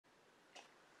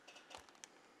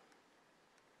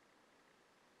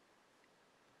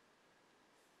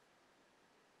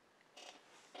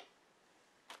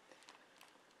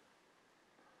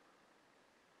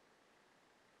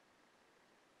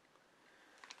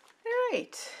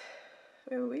right,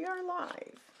 so we are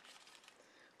live.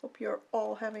 Hope you're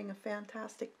all having a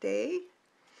fantastic day.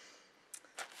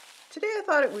 Today I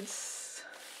thought it would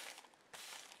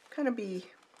kind of be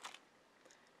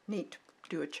neat to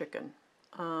do a chicken.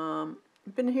 I've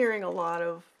been hearing a lot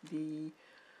of the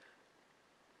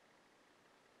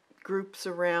groups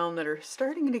around that are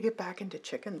starting to get back into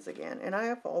chickens again, and I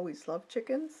have always loved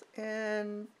chickens,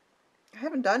 and I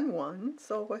haven't done one,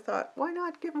 so I thought, why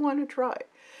not give one a try?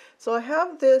 So I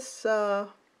have this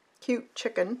cute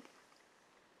chicken.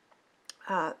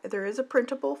 There is a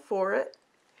printable for it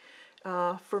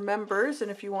for members, and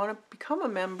if you want to become a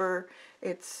member,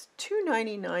 it's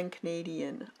 $2.99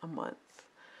 Canadian a month.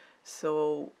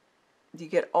 So you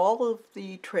get all of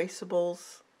the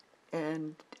traceables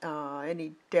and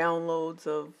any downloads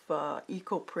of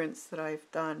eco prints that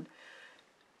I've done.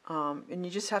 And you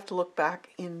just have to look back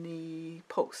in the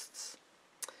posts.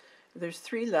 There's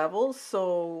 3 levels,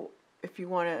 so if you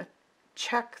want to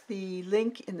check the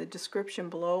link in the description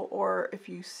below, or if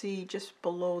you see just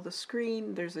below the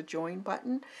screen there's a join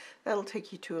button, that'll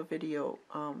take you to a video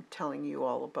telling you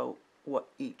all about what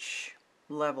each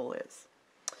level is.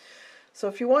 So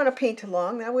if you want to paint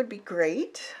along, that would be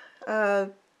great.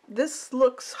 This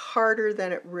looks harder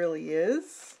than it really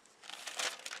is.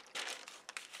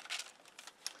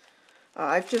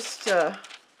 I've just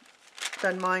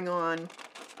done mine on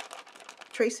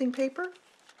tracing paper,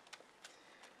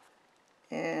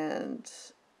 and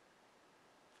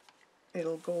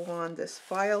it'll go on this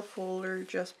file folder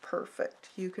just perfect.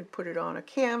 You can put it on a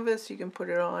canvas, you can put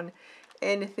it on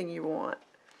anything you want.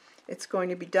 It's going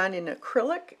to be done in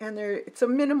acrylic, and it's a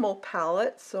minimal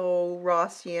palette, so raw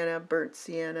sienna, burnt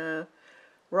sienna,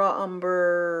 raw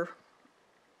umber,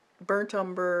 burnt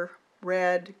umber,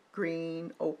 red,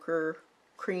 green, ochre,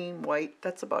 cream, white,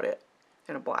 that's about it,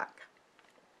 and a black.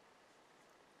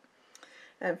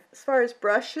 And as far as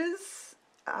brushes,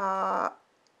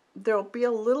 there'll be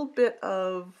a little bit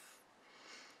of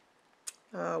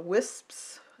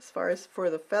wisps as far as for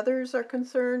the feathers are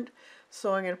concerned.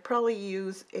 So I'm going to probably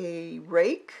use a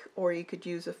rake, or you could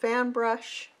use a fan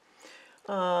brush.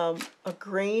 A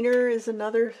grainer is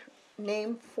another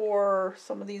name for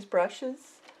some of these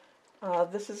brushes.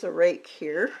 This is a rake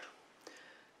here.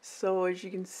 So as you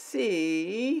can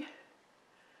see,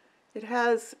 it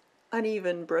has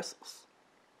uneven bristles.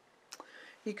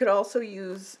 You could also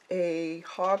use a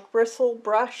hog bristle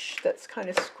brush that's kind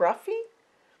of scruffy.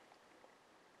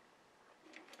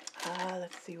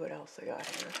 Let's see what else I got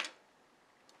here.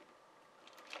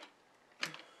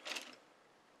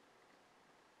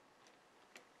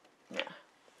 Yeah,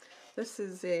 this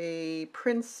is a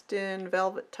Princeton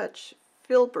Velvet Touch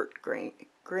Filbert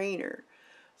grainer.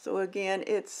 So again,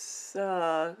 it's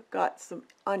got some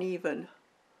uneven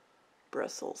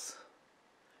bristles,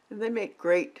 and they make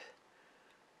great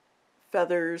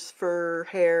feathers, fur,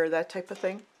 hair, that type of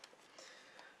thing.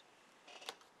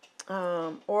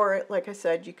 Or like I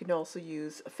said, you can also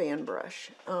use a fan brush.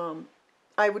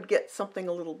 I would get something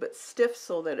a little bit stiff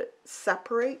so that it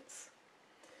separates.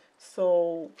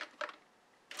 So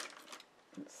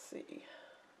let's see,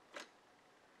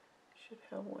 should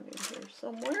have one in here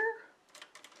somewhere.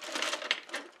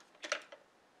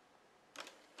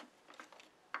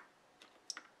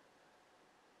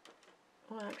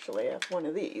 Well, actually I have one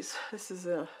of these. This is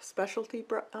a specialty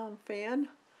fan.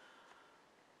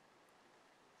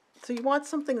 So you want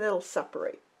something that'll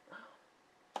separate.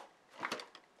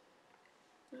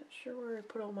 Not sure where I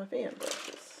put all my fan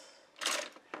brushes.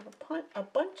 I have a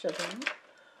bunch of them.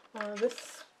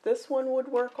 This one would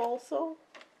work also.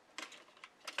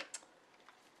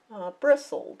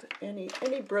 Bristled. Any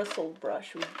bristled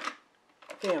brush,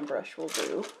 fan brush will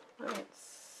do. I don't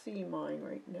see mine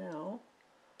right now.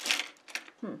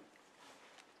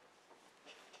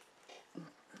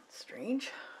 That's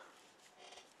strange.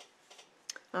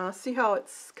 See how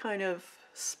it's kind of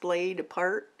splayed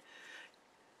apart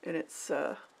and it's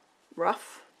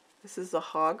rough? This is a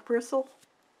hog bristle.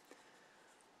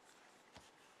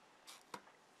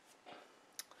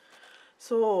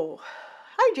 So,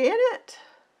 hi Janet.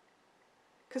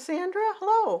 Cassandra,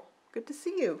 hello. Good to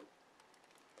see you.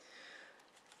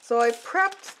 So I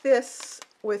prepped this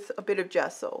with a bit of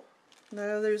gesso.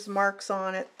 Now there's marks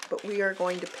on it, but we are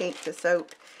going to paint this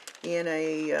out in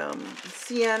a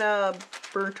sienna,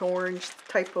 burnt orange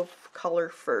type of color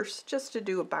first, just to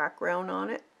do a background on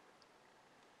it.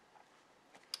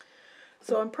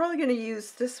 So I'm probably going to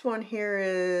use this one here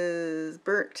is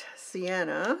burnt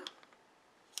sienna.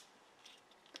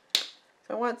 So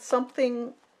I want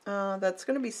something that's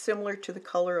going to be similar to the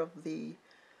color of the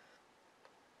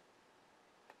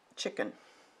chicken.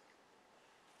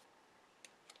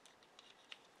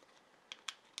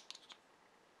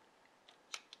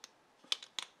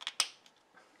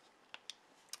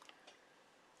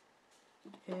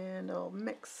 I'll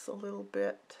mix a little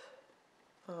bit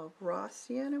of raw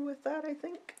sienna with that, I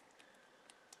think.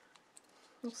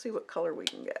 We'll see what color we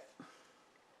can get.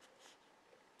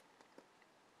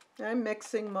 I'm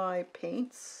mixing my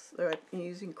paints. I'm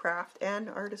using craft and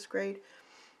artist grade.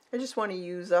 I just want to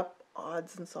use up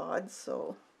odds and sods,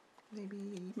 so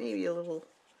maybe a little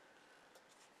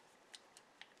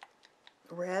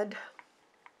red.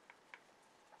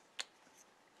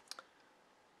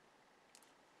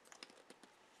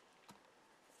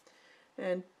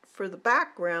 And for the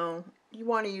background, you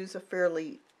want to use a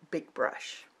fairly big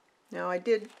brush. Now I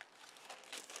did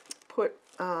put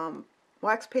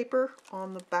wax paper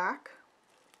on the back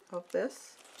of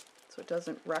this so it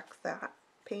doesn't wreck that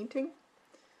painting.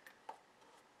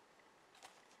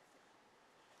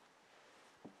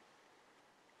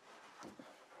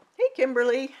 Hey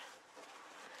Kimberly!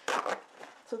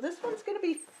 So this one's going to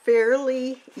be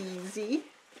fairly easy.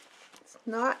 It's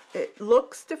not, it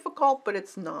looks difficult, but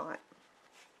it's not.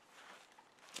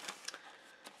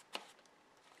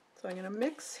 So I'm going to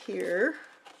mix here,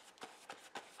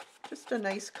 just a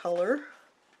nice color.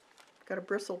 Got a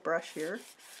bristle brush here,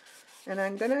 and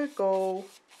I'm going to go,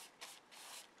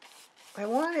 I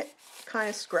want it kind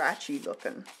of scratchy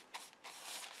looking.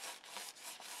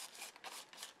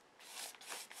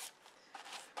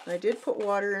 I did put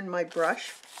water in my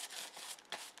brush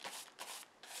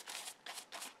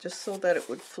just so that it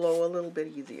would flow a little bit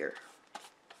easier.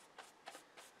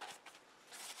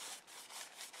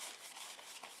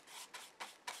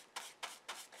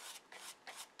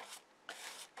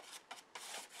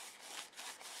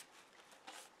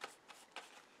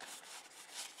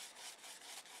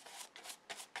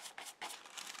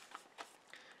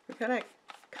 We're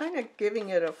kind of giving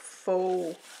it a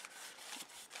faux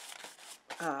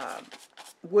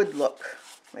wood look,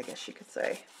 I guess you could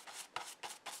say.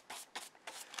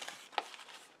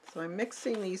 So I'm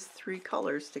mixing these three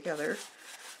colors together.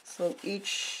 So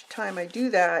each time I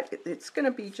do that, it's going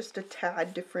to be just a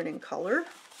tad different in color,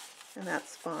 and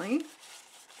that's fine.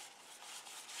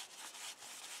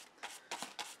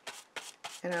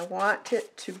 And I want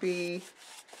it to be,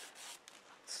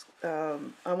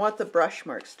 I want the brush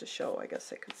marks to show, I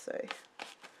guess I could say.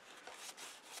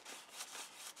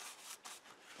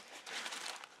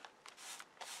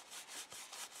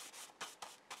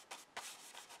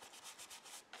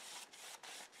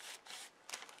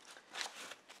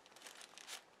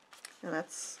 And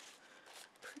that's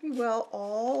pretty well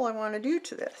all I want to do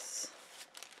to this.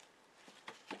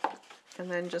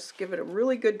 And then just give it a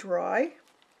really good dry.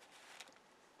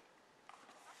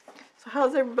 So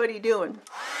how's everybody doing?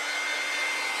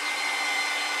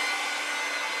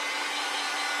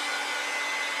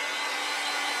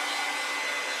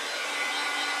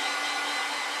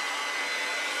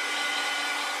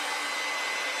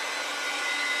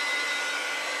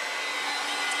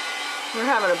 We're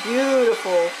having a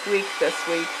beautiful week this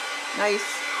week. Nice,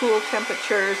 cool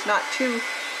temperatures, not too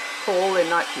cold and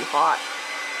not too hot.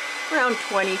 Around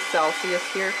 20 Celsius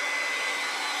here.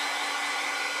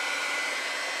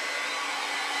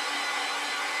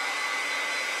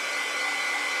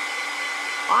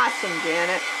 Awesome,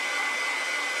 Janet.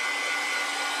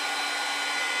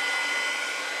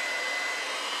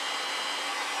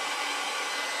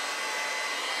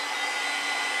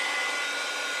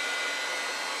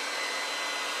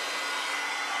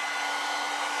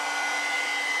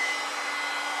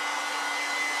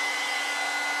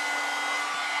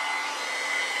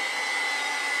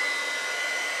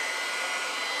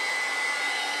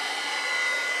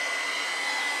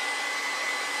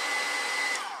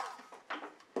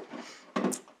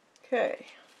 Okay,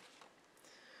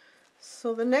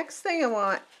 so the next thing I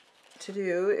want to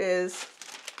do is,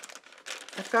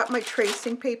 I've got my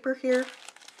tracing paper here,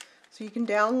 so you can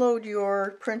download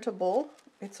your printable.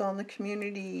 It's on the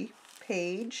community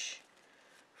page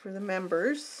for the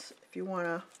members if you want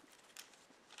to.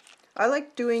 I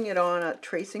like doing it on a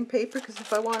tracing paper because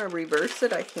if I want to reverse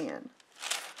it, I can.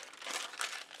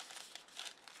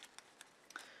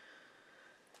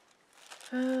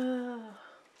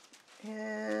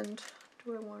 And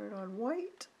do I want it on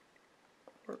white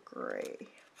or gray?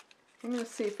 I'm going to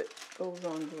see if it goes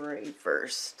on gray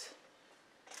first.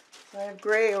 So I have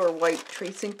gray or white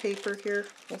tracing paper here.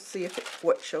 We'll see if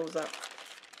what shows up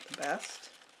the best.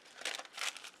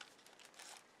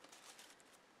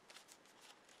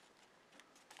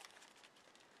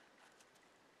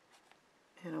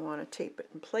 And I want to tape it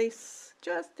in place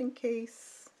just in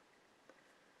case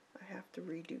I have to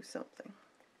redo something.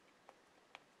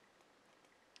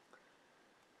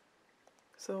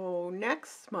 So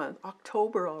next month,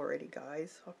 October already,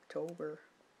 guys. October.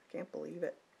 I can't believe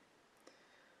it.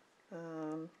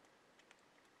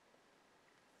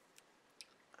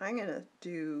 I'm going to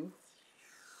do,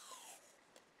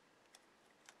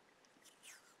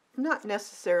 not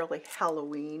necessarily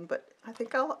Halloween, but I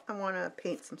think I want to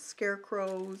paint some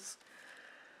scarecrows.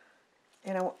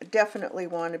 And I definitely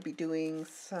want to be doing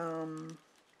some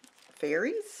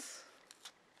fairies.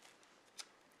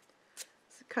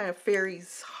 It's kind of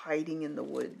fairies hiding in the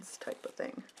woods type of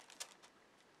thing.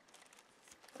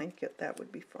 I think that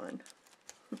would be fun.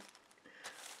 Let's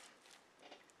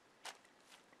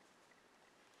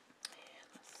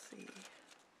see.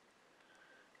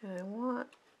 And I want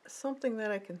something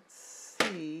that I can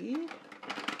see.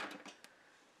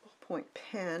 Ballpoint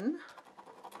pen.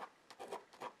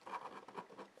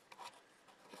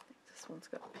 This one's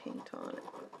got paint on it.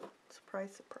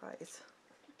 Surprise, surprise.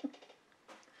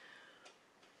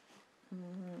 There's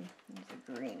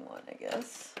a green one, I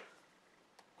guess.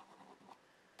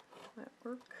 That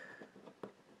work?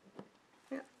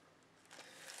 Yeah.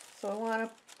 So I want to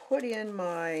put in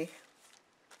my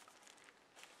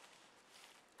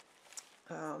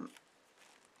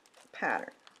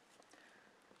pattern.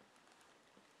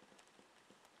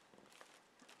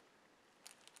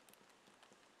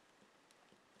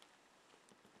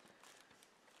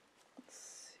 Let's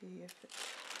see if it,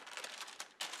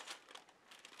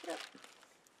 yep,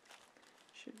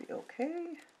 should be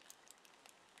okay.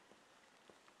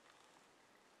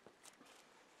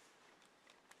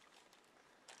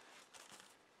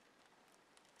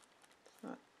 It's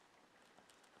not, I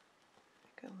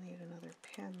think I'll need another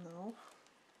pen though.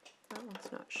 That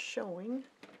one's not showing.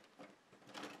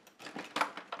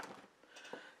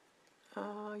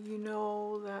 You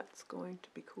know that's going to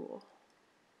be cool.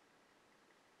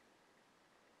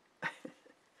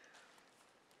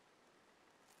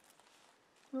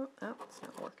 Well, that one's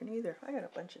not working either. I got a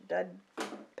bunch of dud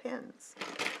pens.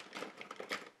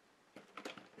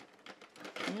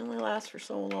 They only last for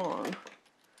so long.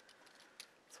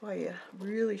 That's why you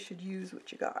really should use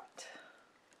what you got.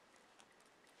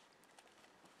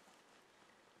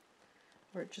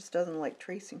 Or it just doesn't like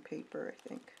tracing paper, I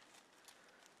think.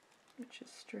 Which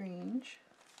is strange.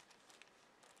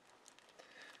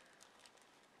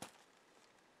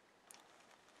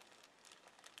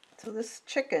 So this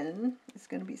chicken is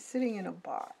going to be sitting in a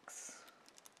box.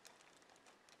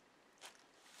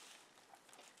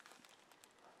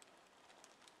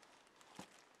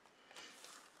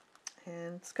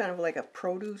 And it's kind of like a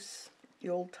produce, the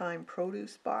old-time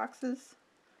produce boxes.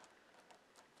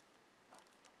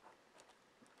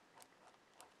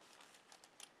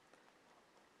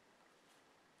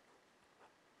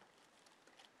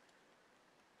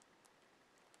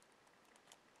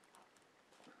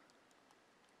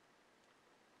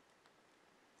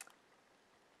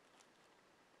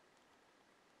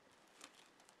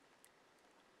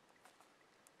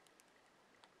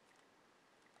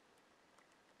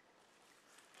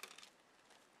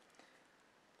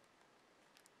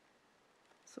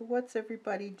 So what's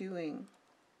everybody doing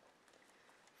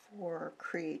for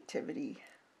creativity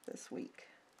this week?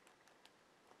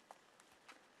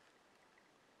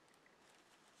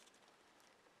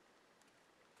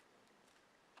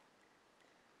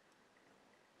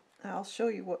 I'll show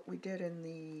you what we did in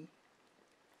the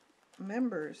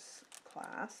members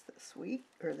class this week,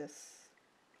 or this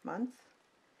month.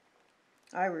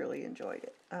 I really enjoyed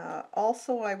it.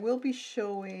 Also, I will be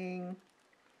showing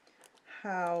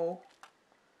how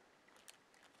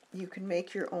you can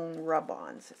make your own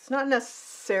rub-ons. It's not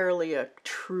necessarily a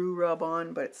true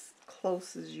rub-on, but it's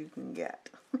close as you can get.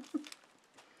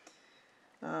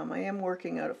 I am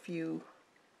working out a few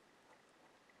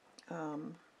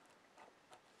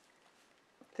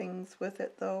things with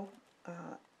it though,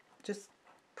 just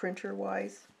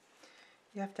printer-wise.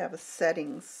 You have to have a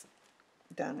settings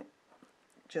done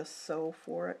just so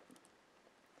for it.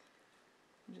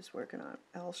 I'm just working on it.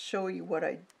 I'll show you what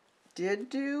I did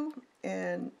do,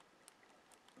 and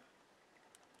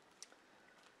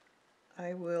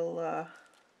I will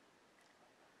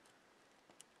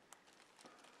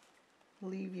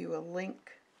leave you a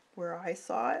link where I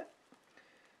saw it.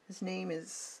 His name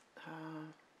is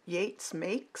Yates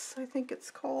Makes, I think it's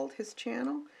called, his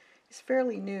channel. He's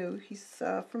fairly new. He's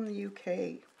from the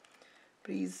UK,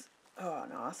 but he's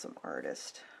an awesome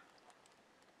artist.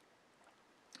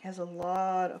 He has a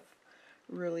lot of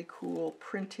really cool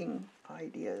printing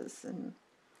ideas and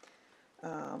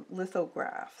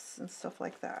lithographs and stuff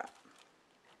like that.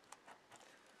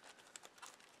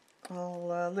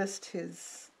 I'll list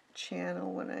his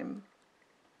channel when I'm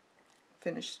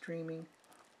finished streaming.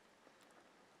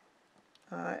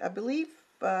 I believe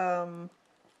Devin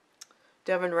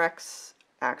Rex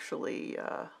actually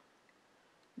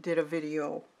did a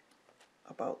video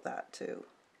about that too.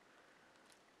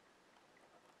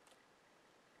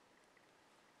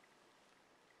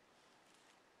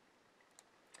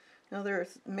 Now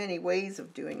there's many ways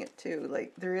of doing it too.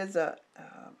 Like there is a,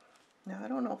 now I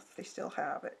don't know if they still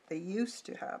have it. They used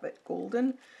to have it.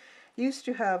 Golden used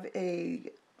to have a,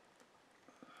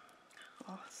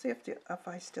 I'll see if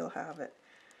I still have it.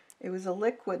 It was a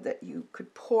liquid that you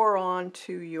could pour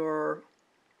onto your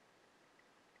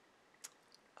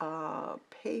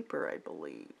paper, I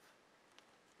believe.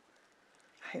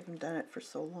 I haven't done it for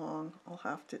so long. I'll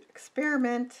have to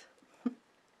experiment.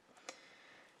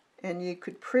 And you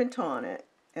could print on it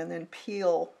and then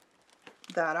peel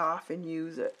that off and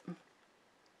use it.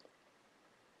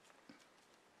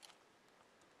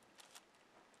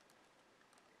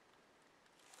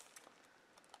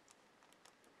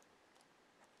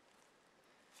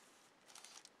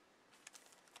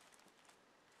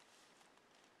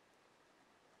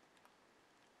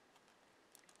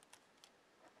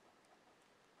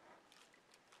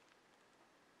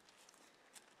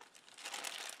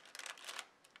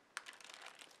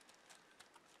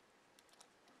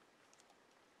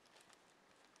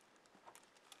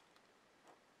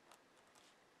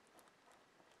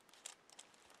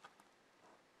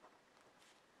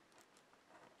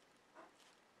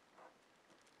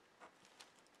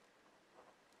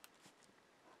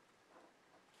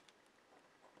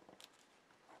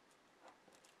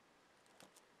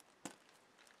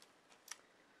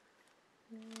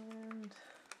 And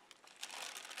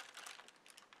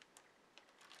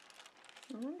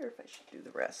I wonder if I should do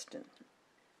the rest in,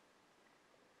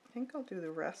 I think I'll do the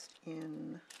rest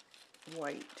in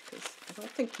white because I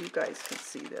don't think you guys can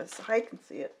see this. I can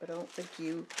see it, but I don't think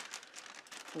you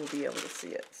will be able to see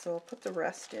it. So I'll put the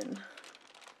rest in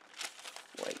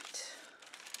white.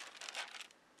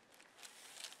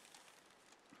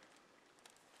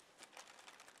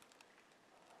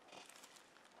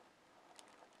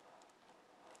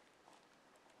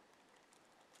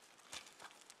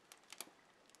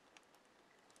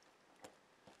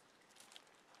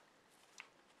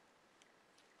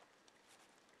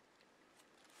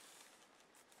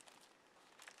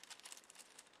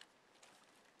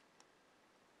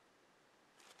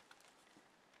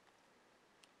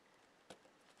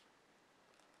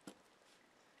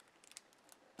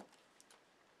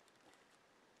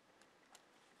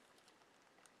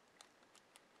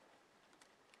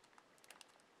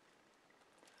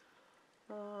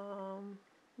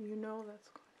 You know that's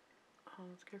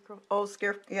scarecrow. Oh,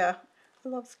 yeah. I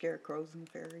love scarecrows and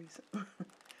fairies.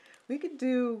 We could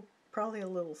do probably a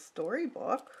little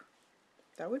storybook.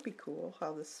 That would be cool.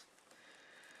 How this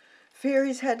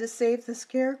fairies had to save the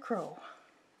scarecrow.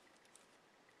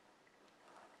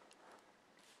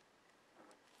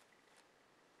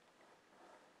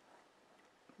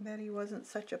 That he wasn't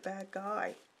such a bad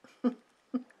guy.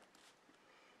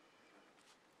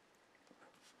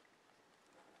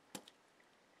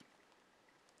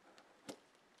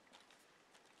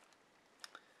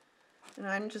 And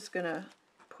I'm just gonna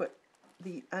put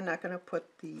I'm not gonna put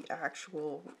the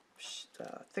actual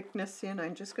thickness in.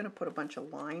 I'm just gonna put a bunch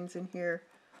of lines in here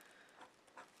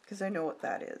because I know what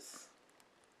that is.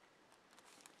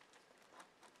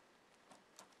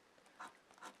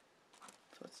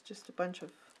 So it's just a bunch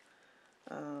of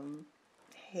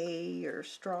hay or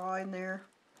straw in there.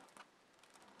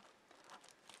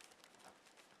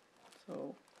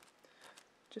 So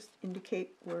just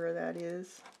indicate where that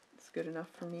is. It's good enough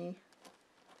for me.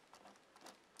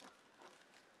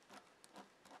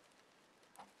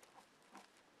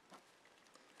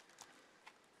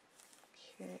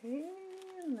 Okay,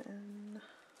 and then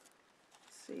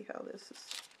see how this is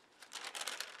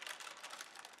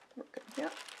working. Yeah.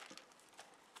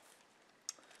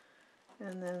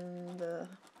 And then the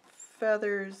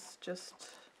feathers, just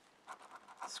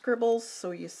scribbles so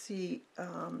you see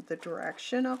the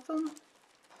direction of them.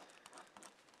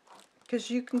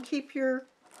 Because you can keep your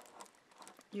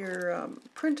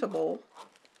printable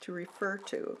to refer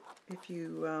to if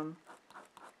you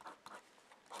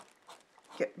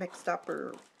get mixed up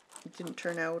or it didn't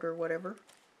turn out or whatever.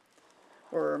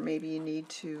 Or maybe you need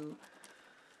to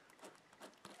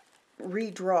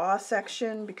redraw a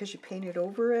section because you painted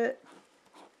over it.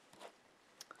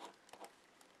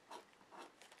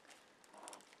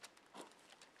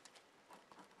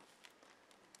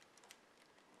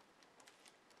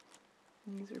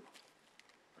 These are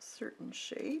a certain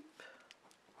shape.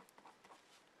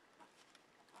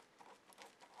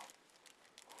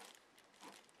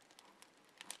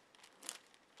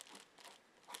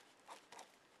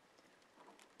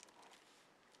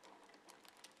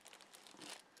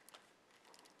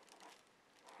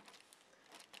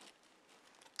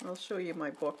 I'll show you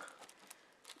my book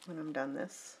when I'm done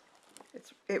this.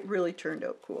 It really turned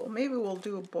out cool. Maybe we'll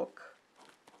do a book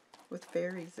with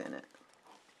fairies in it.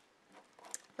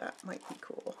 That might be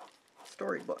cool.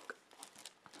 Storybook.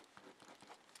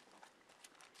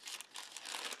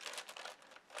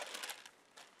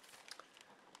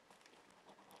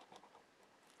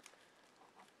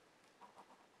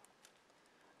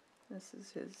 This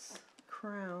is his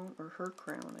crown, or her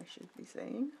crown, I should be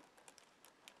saying.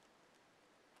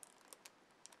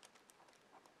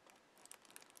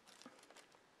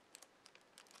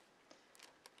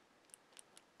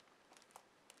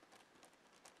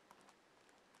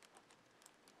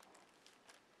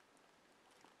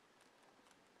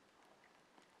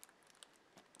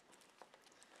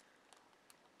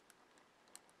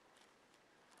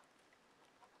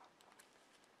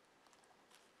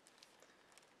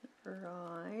 Her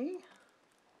eye.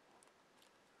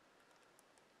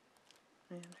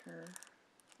 And her,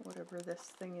 whatever this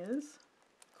thing is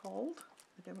called,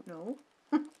 I don't know.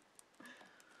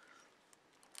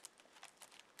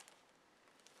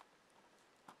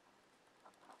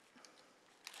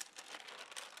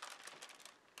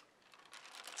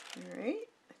 Alright,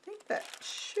 I think that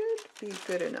should be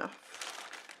good enough.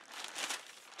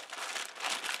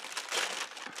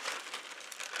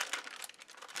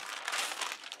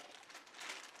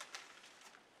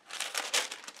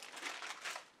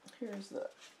 Here's the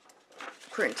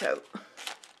printout.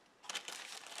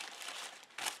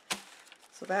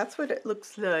 So that's what it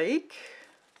looks like.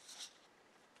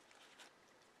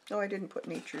 Oh, I didn't put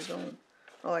Nature's Own.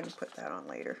 Oh, I can put that on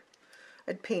later.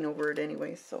 I'd paint over it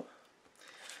anyway, so.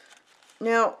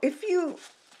 Now, if you,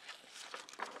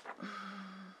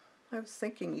 I was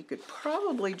thinking you could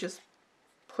probably just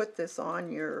put this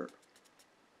on your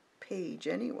page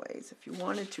anyways, if you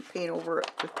wanted to paint over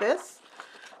it with this,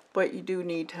 but you do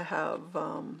need to have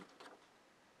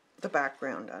the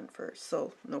background done first,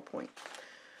 so no point.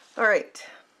 All right,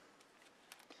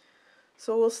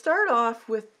 so we'll start off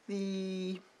with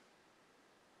the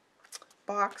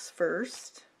box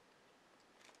first.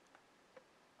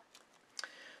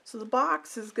 So the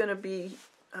box is going to be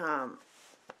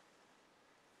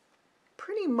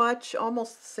pretty much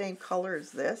almost the same color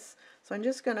as this. So I'm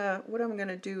just gonna, what I'm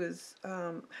gonna do is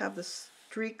have the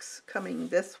streaks coming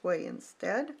this way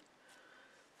instead.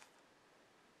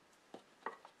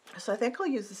 So I think I'll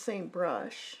use the same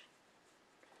brush.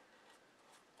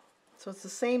 So it's the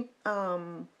same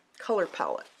color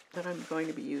palette that I'm going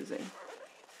to be using.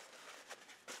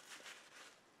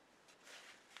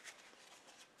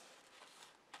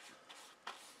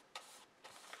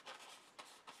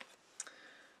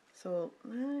 So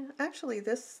actually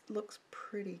this looks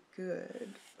pretty good,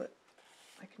 but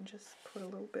I can just put a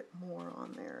little bit more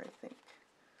on there, I think.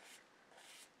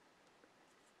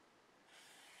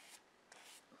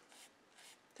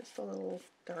 Just a little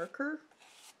darker.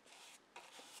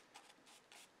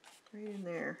 Right in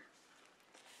there.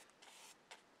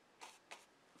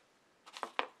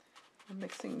 I'm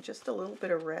mixing just a little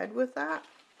bit of red with that.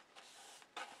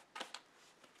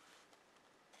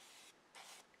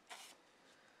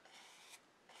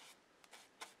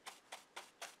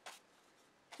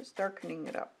 Just darkening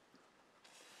it up.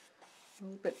 A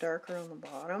little bit darker on the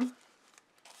bottom.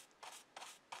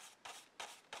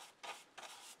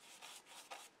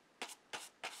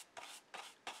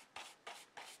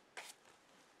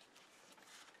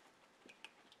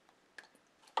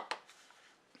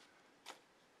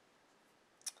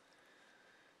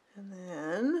 And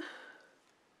then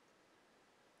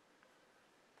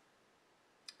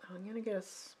I'm going to get a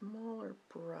smaller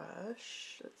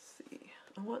brush. Let's see.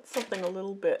 I want something a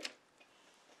little bit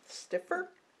stiffer.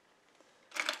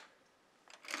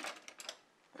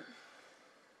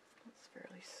 That's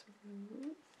fairly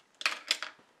smooth.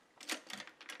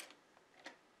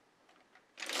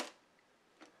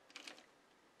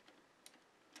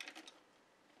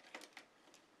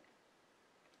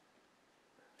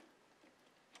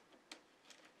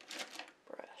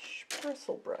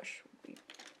 Bristle brush would be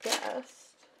best.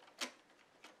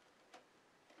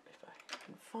 If I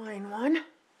can find one.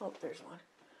 Oh, there's one.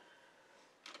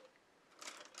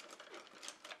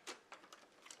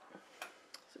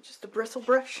 So just a bristle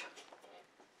brush.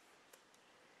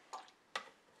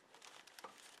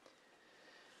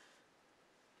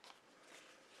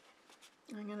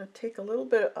 I'm going to take a little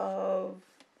bit of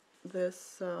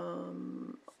this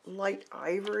light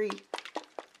ivory.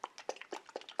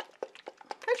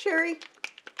 Hi, Sherry.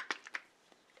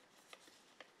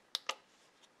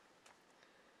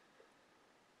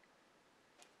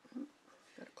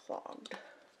 Got it clogged.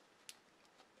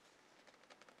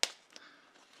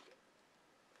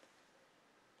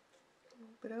 A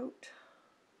little bit out.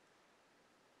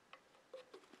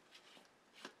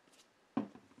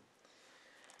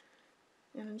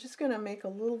 And I'm just going to make a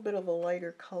little bit of a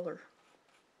lighter color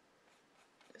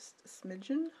just a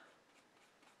smidgen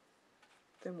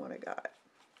than what I got.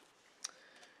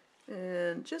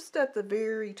 And just at the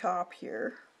very top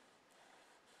here,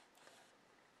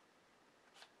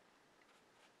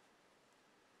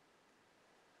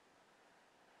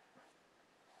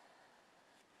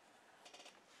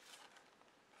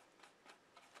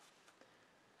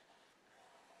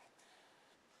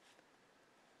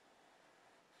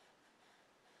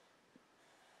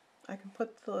 I can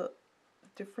put the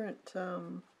different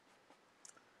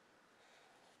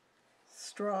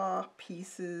straw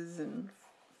pieces and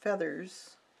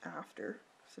feathers after,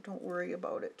 so don't worry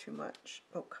about it too much,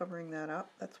 about covering that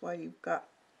up. That's why you've got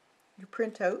your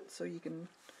printout, so you can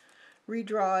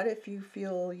redraw it if you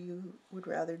feel you would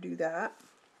rather do that.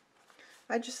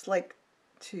 I just like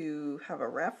to have a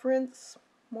reference,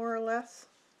 more or less.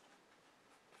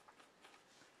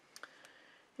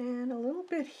 And a little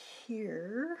bit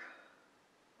here.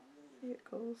 It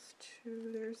goes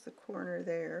to, there's the corner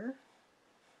there.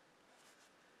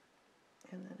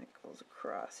 And then it goes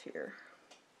across here.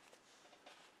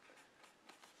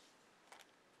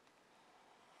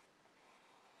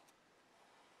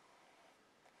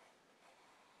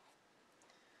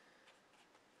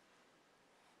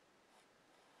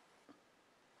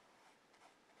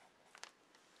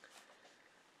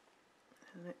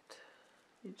 And it,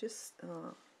 you just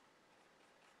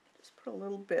put a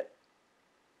little bit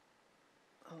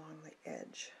along the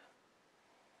edge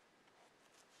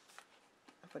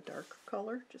of a darker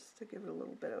color, just to give it a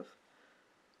little bit of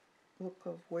look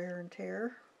of wear and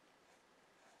tear.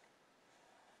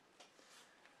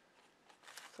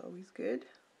 It's always good.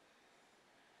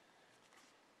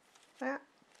 That.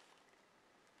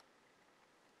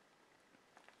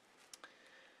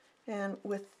 And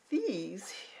with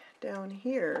these down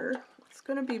here, it's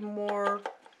going to be more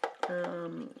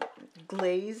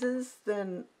glazes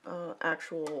than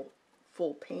actual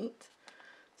full paint.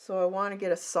 So I want to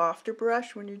get a softer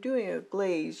brush. When you're doing a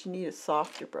glaze, you need a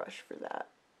softer brush for that.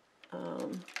 I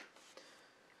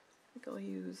think I'll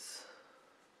use,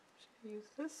 should I use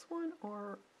this one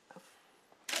or a,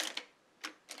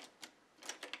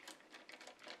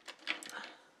 I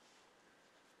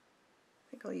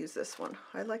think I'll use this one.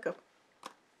 I like a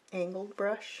angled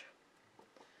brush.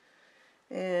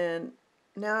 And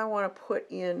now I want to put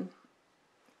in,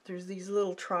 there's these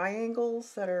little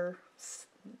triangles that are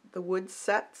the wood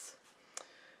sets.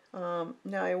 Now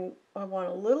I want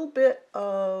a little bit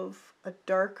of a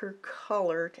darker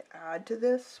color to add to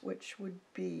this, which would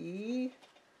be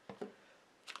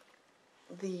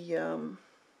the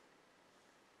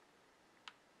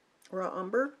raw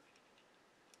umber.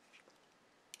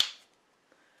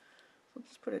 So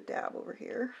just put a dab over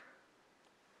here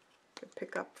to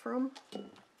pick up from.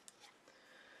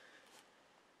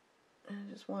 And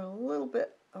I just want a little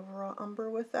bit of raw umber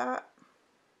with that,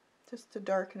 just to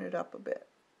darken it up a bit.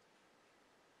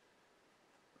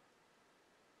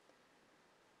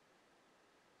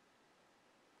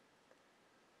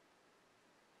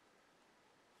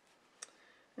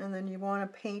 And then you want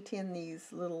to paint in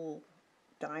these little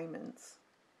diamonds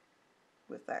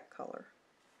with that color.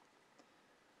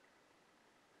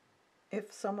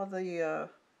 If some of the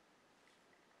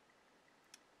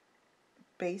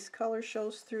base color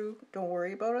shows through, don't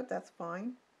worry about it, that's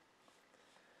fine.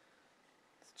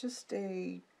 It's just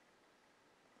a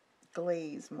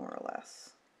glaze, more or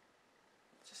less,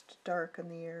 just to darken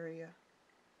the area.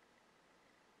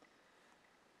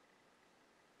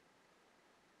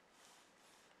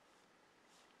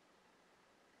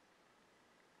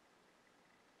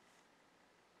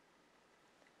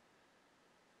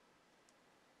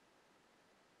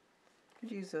 You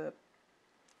could use a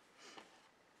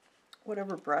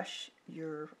whatever brush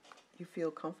you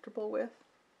feel comfortable with.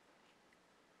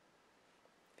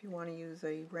 If you want to use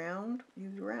a round,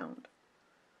 use round.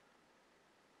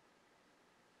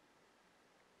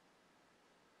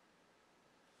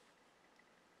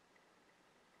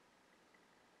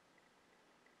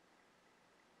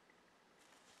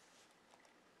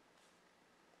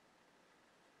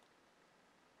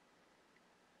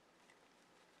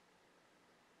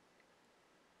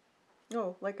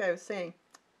 Oh, like I was saying,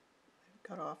 I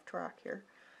got off track here.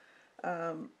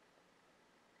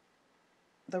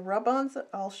 The rub-ons,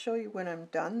 I'll show you when I'm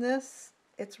done this.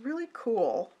 It's really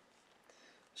cool.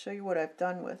 I'll show you what I've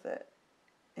done with it.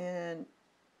 And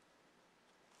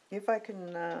if I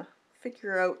can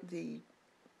figure out the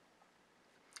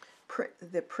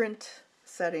print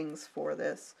settings for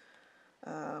this,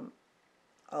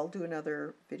 I'll do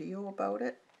another video about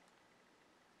it.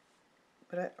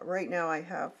 But right now I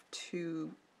have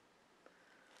two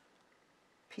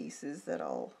pieces that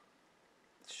I'll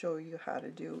show you how to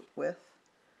do it with.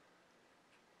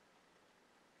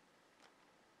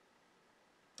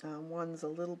 One's a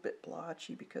little bit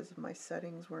blotchy because my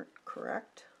settings weren't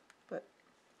correct, but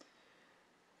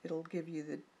it'll give you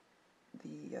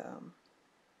the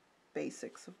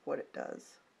basics of what it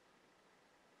does.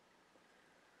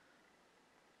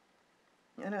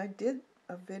 And I did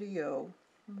a video,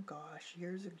 oh gosh,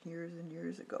 years and years and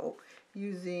years ago,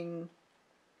 using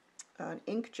an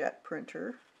inkjet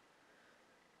printer,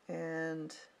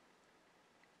 and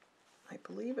I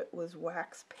believe it was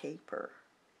wax paper,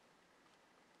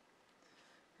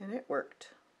 and it worked.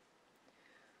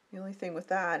 The only thing with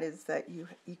that is that you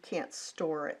can't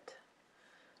store it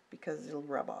because it'll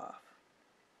rub off.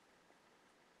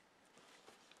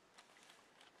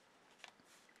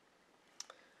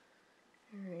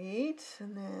 Alright,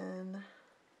 and then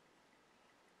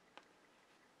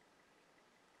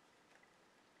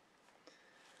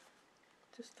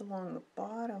just along the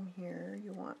bottom here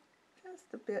you want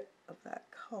just a bit of that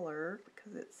color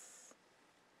because it's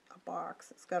a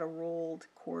box. It's got a rolled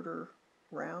quarter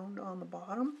round on the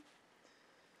bottom.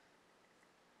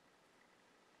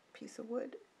 Piece of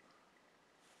wood.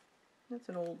 It's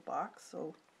an old box,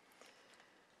 so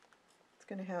it's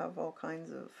going to have all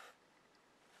kinds of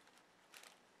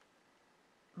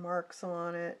marks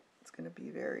on it. It's going to be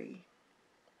very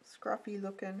scruffy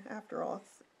looking. After all,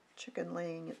 it's chicken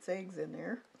laying its eggs in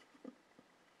there.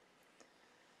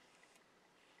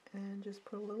 And just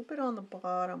put a little bit on the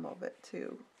bottom of it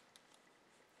too,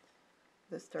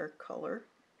 this dark color,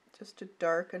 just to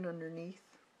darken underneath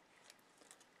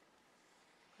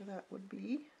where that would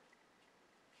be.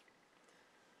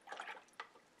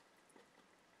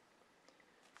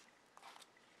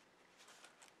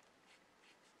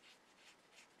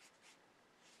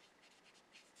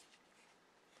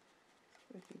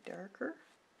 Would be darker.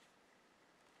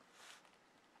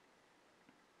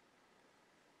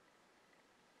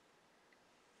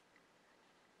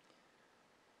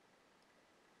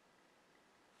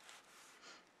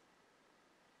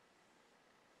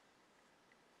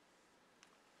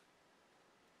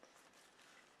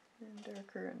 And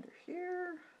darker under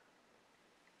here.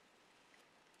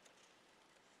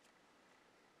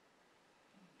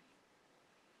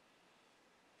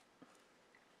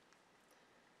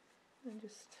 And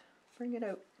just bring it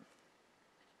out.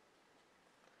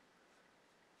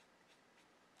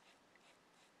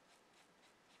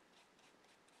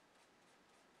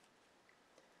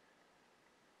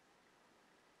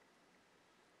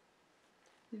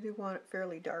 You do want it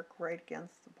fairly dark right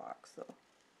against the box though.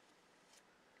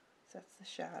 So that's the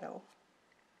shadow.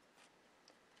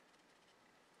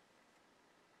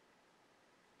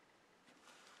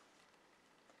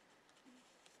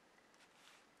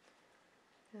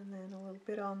 And then a little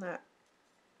bit on that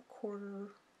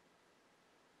 1/4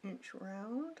 inch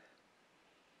round,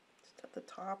 just at the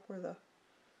top where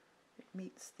it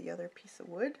meets the other piece of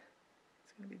wood.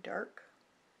 It's going to be dark.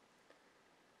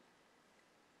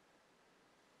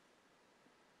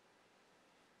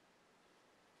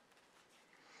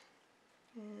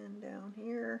 And down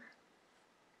here,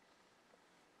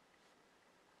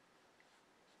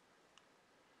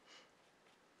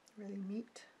 where they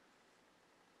meet.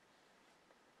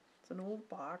 It's an old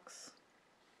box.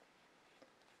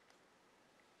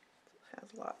 It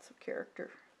has lots of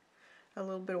character. A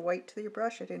little bit of white to your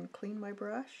brush. I didn't clean my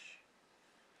brush.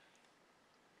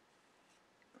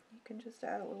 You can just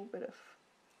add a little bit of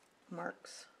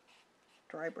marks,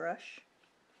 dry brush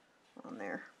on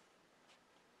there.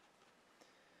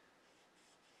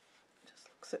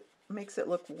 Just makes it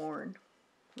look worn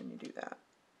when you do that.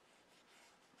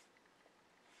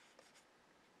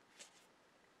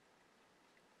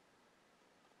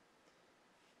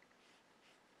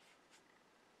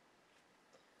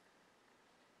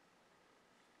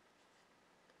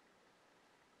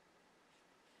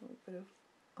 A little bit of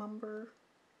umber,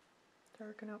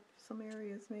 darken up some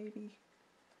areas maybe.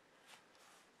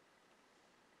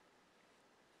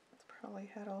 It's probably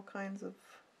had all kinds of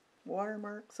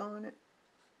watermarks on it.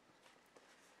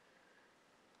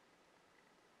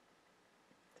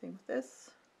 Same with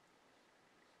this.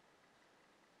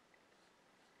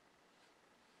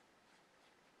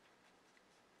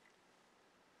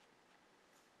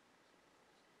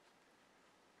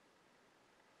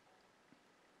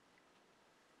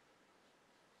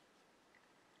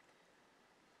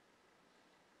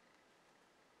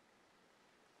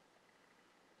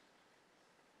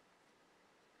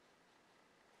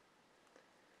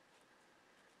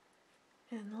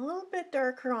 And a little bit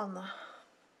darker on the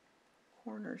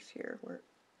corners here where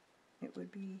it would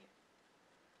be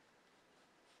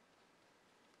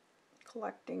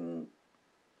collecting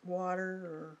water,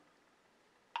 or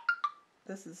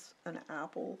this is an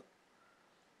apple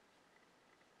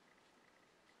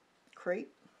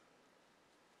crate.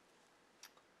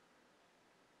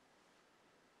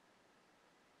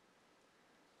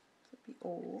 might be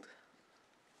old.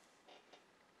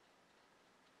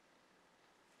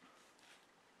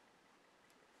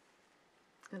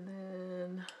 And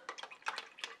then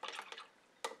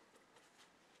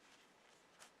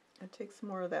I take some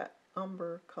more of that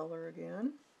umber color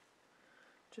again,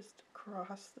 just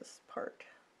across this part.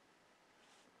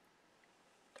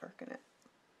 Darken it.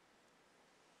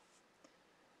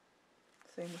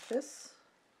 Same with this.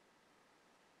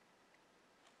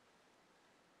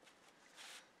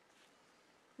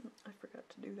 I forgot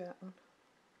to do that one.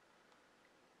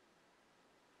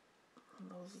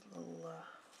 And those little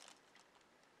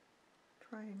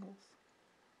triangles.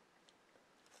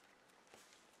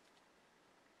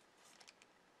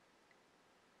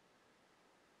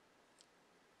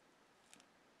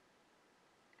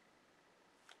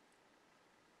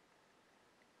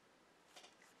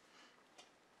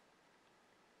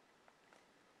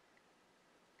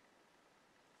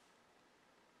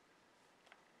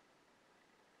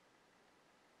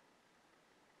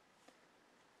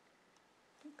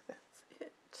 I think that's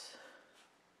it.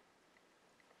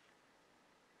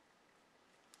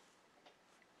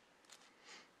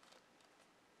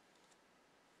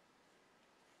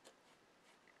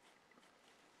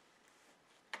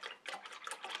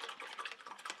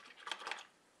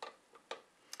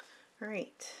 All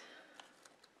right.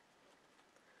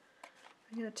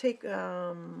 I'm going to take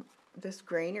this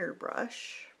grainer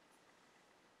brush,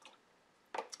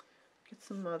 get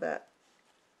some of that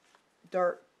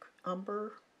dark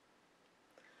umber,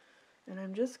 and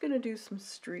I'm just going to do some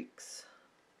streaks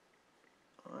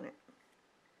on it.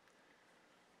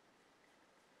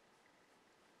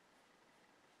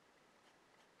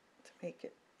 To make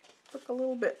it look a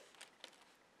little bit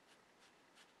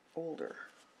older.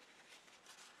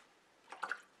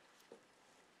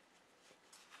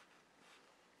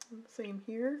 And same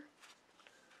here.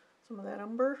 Some of that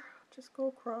umber, just go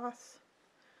across.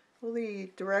 Well,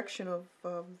 the direction of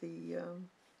the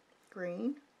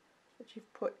grain that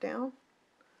you've put down.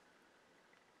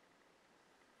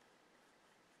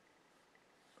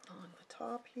 On the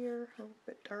top here, a little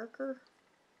bit darker.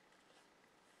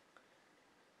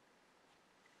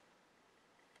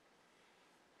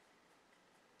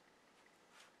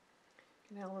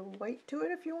 You can add a little white to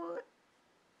it if you want.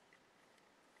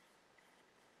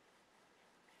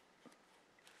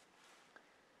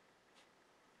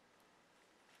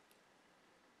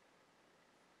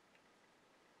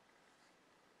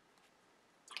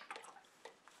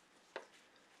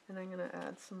 And I'm going to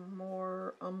add some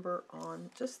more umber on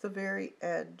just the very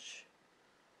edge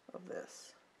of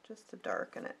this, just to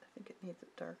darken it. I think it needs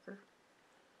it darker.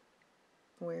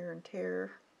 Wear and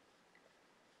tear.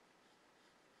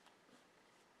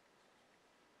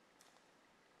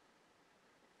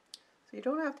 So you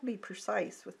don't have to be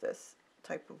precise with this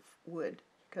type of wood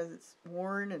because it's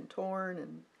worn and torn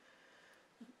and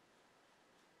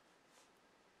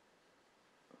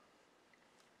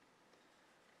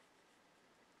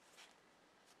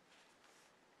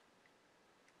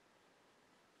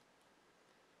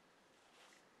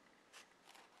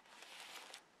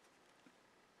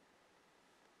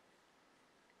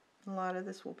a lot of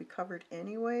this will be covered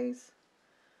anyways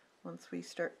once we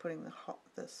start putting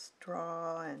the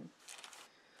straw and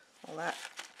all that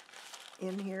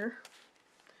in here.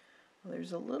 Well,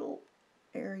 there's a little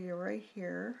area right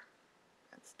here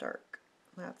that's dark.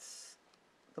 That's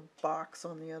the box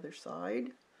on the other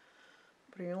side,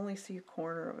 but I only see a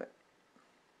corner of it.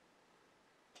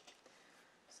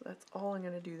 So that's all I'm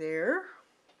going to do there.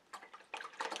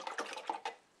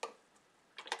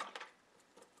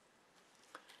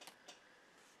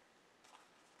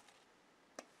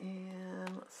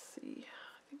 And let's see,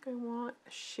 I think I want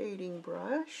a shading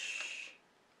brush.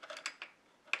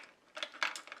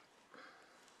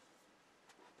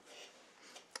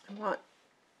 I want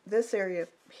this area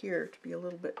here to be a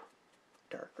little bit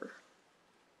darker.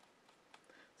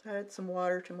 So I added some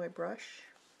water to my brush.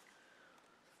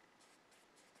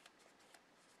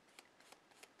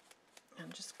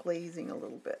 I'm just glazing a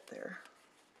little bit there.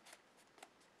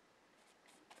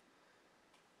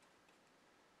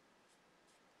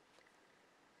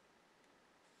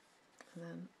 And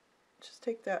then just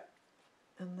take that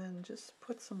and then just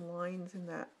put some lines in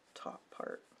that top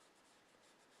part.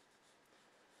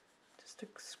 Just to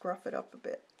scruff it up a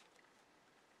bit.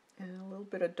 And a little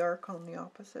bit of dark on the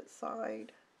opposite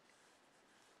side.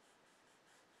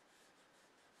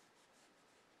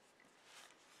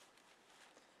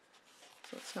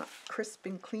 So it's not crisp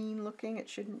and clean looking, it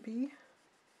shouldn't be.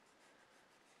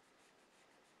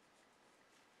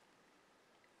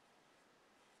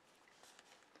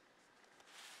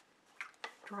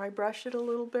 Dry brush it a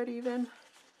little bit even.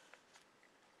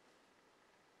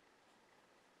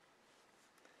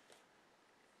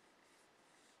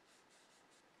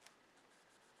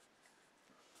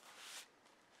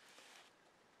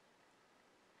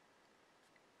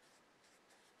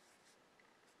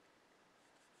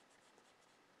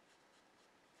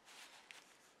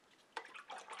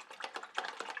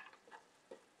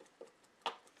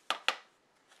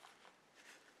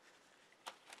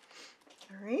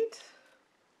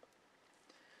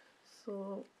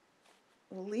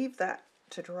 we'll leave that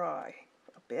to dry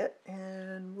a bit,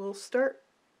 and we'll start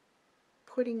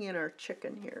putting in our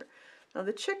chicken here. Now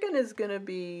the chicken is going to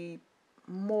be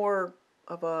more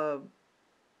of a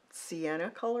sienna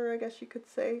color, I guess you could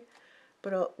say,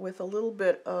 but with a little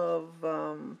bit of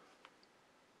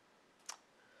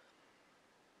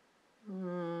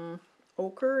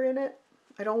ochre in it.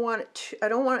 I don't want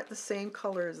it the same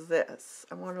color as this.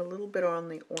 I want a little bit on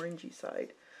the orangey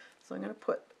side. So I'm going to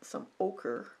put some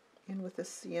ochre in with this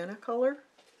sienna color.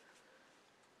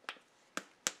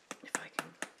 If I can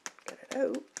get it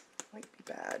out, might be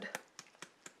bad.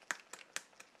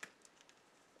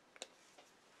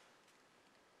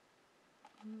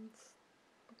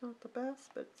 It's not the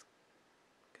best, but it's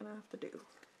gonna have to do.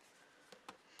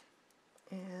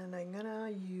 And I'm gonna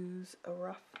use a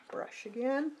rough brush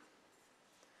again.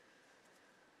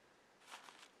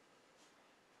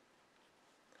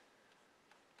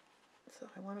 So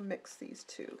I want to mix these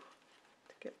two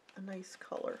to get a nice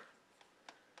color.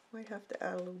 Might have to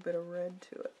add a little bit of red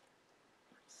to it.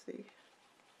 Let's see.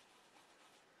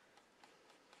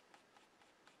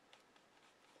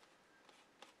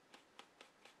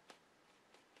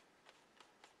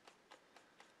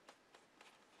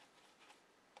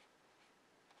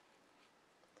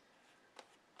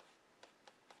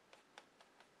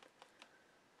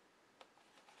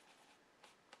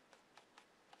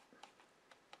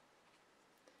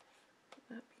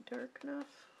 Would that be dark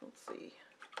enough? Let's see.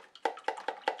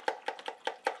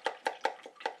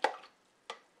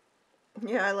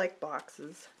 Yeah, I like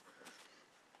boxes.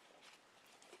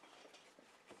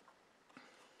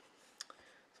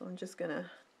 So I'm just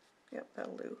gonna, yep,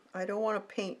 that'll do. I don't want to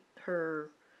paint her,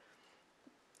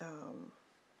 what do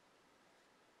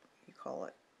you call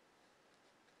it?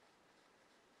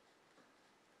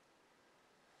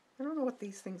 I don't know what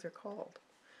these things are called.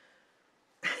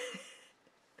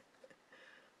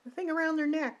 The thing around their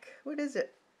neck, what is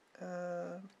it?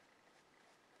 I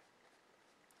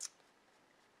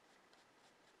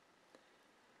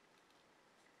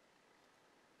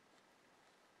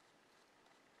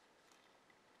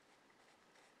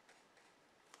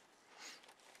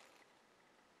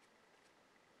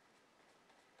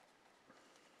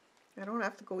don't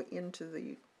have to go into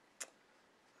the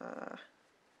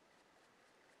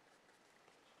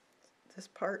this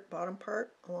part, bottom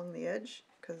part along the edge,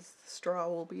 because the straw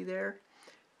will be there.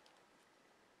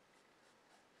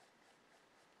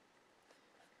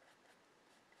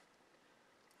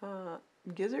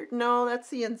 Gizzard? No, that's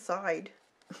the inside.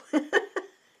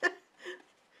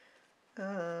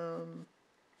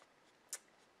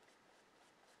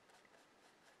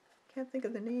 Can't think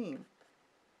of the name.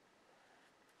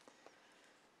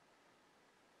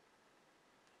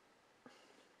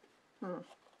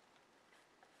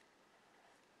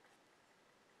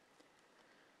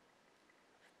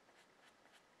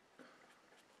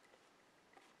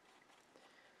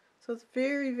 So it's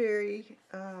very, very,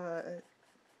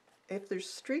 if there's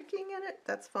streaking in it,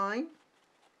 that's fine.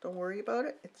 Don't worry about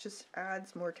it. It just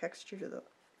adds more texture to the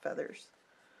feathers.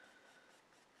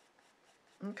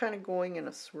 I'm kind of going in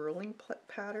a swirling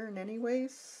pattern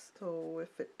anyways, so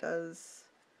if it does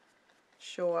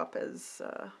show up as,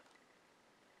 there's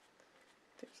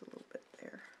a little bit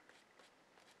there.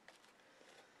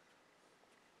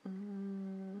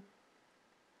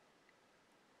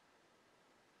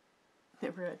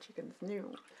 Never had chickens.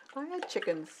 No, I had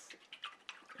chickens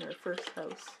in our first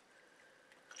house,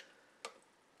 but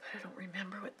I don't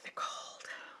remember what they're called.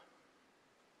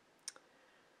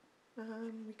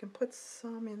 We can put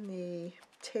some in the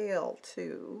tail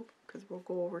too, because we'll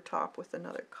go over top with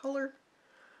another color.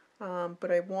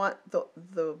 But I want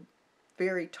the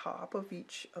very top of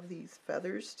each of these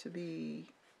feathers to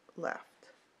be left,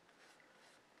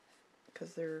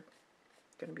 because they're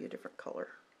going to be a different color.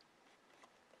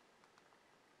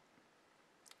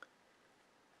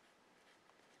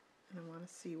 And I want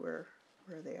to see where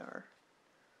they are,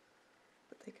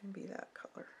 but they can be that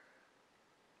color.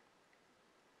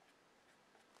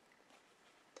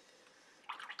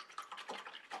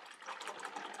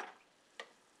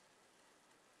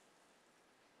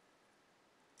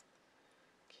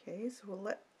 Okay, so we'll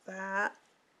let that,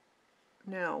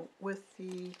 now with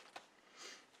the,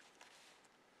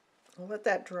 we'll let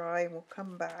that dry and we'll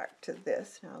come back to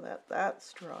this now that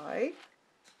that's dry.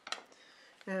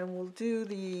 And we'll do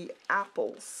the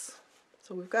apples.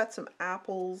 So we've got some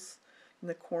apples in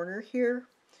the corner here.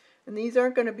 And these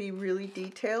aren't going to be really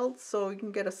detailed, so you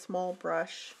can get a small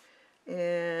brush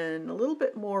and a little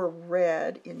bit more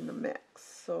red in the mix.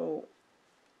 So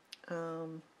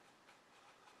I'm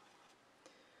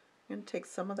going to take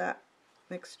some of that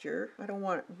mixture. I don't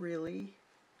want it really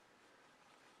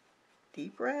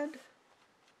deep red.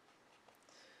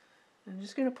 I'm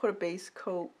just going to put a base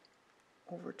coat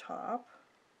over top.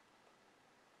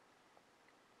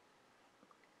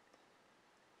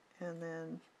 And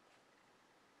then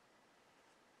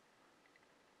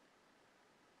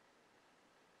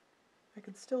I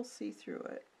can still see through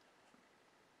it.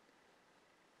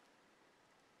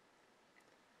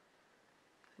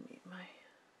 I need my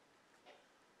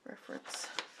reference.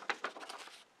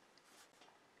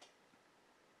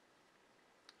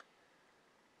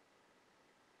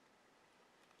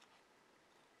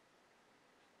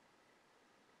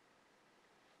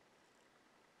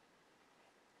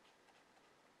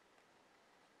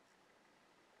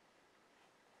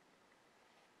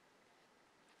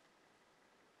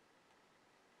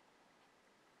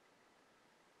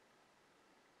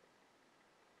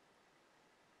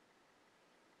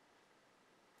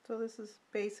 So this is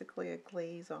basically a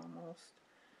glaze almost.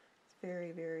 It's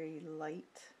very, very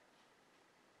light.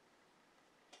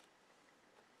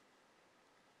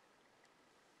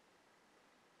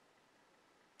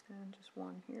 And just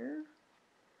one here.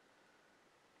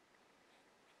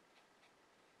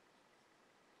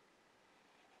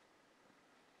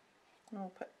 And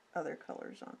we'll put other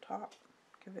colors on top,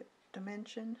 give it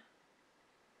dimension.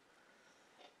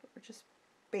 But we're just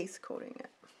base coating it.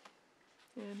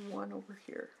 And one over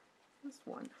here. This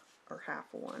one, or half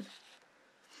a one.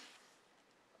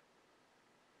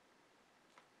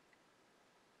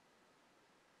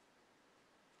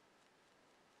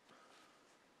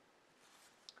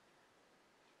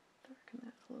 Darken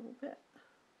that a little bit.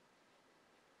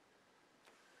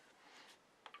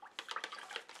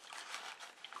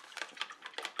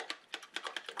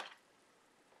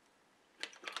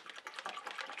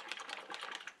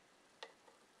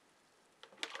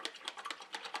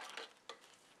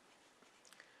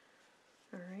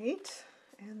 Alright,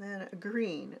 and then a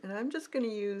green, and I'm just going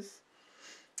to use,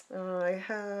 I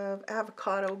have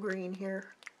avocado green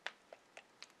here.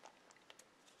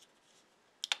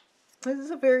 This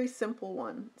is a very simple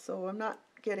one, so I'm not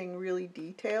getting really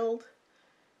detailed.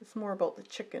 It's more about the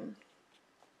chicken.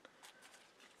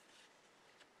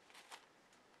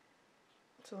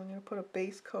 So I'm going to put a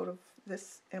base coat of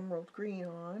this emerald green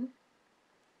on.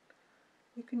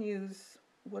 You can use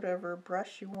whatever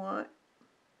brush you want.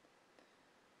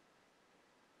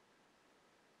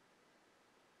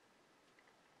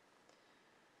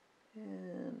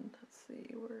 And let's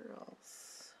see, where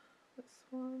else? This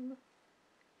one.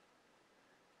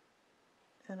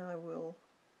 And I will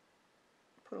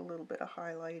put a little bit of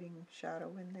highlighting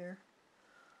shadow in there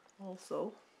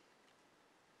also.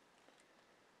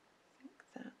 I think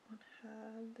that one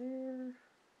had there.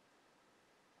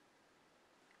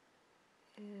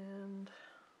 And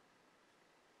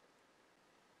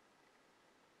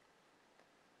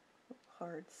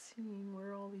hard seeing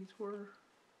where all these were.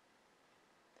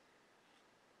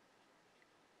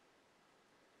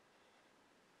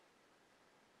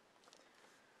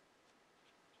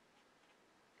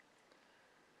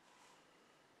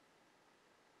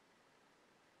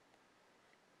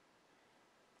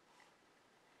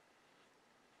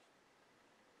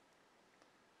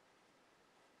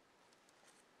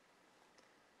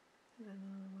 And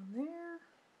another one there.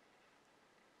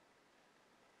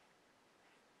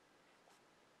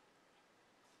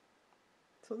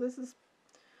 So this is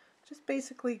just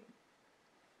basically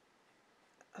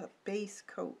a base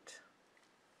coat.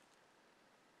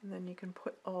 And then you can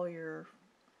put all your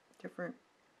different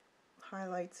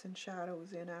highlights and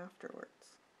shadows in afterwards.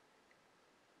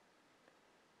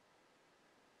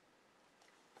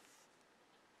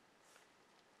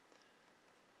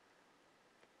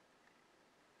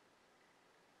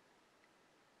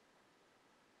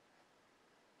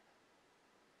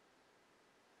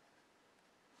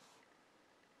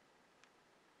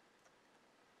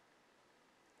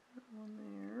 On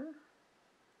there.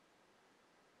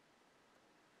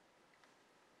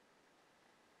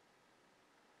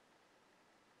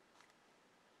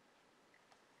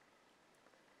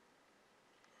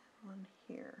 On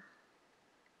here.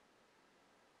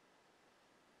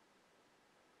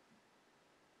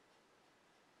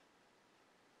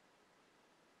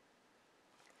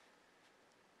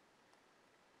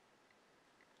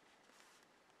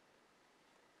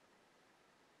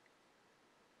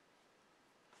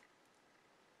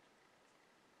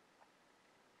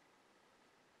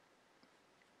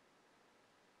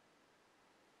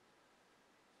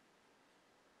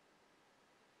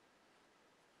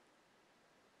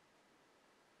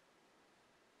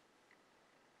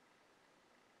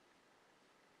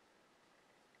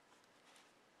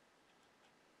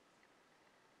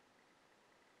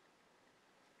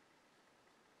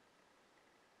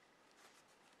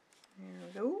 There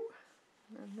we go.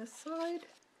 And this side.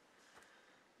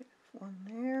 one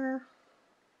there.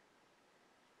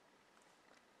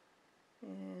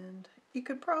 And you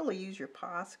could probably use your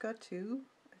Posca too,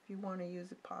 if you want to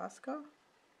use a Posca.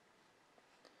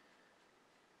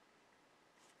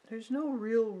 There's no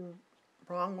real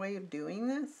wrong way of doing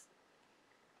this.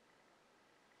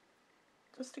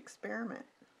 Just experiment.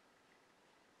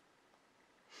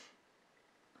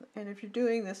 And if you're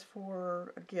doing this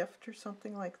for a gift or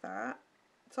something like that,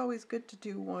 it's always good to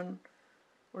do one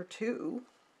or two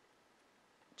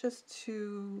just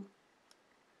to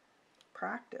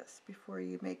practice before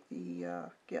you make the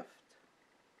gift.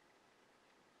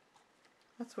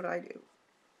 That's what I do.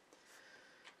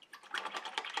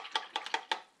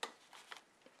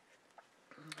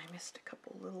 I missed a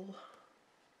couple little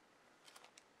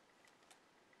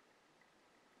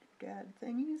gad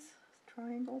thingies,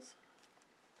 triangles,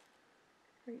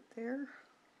 right there.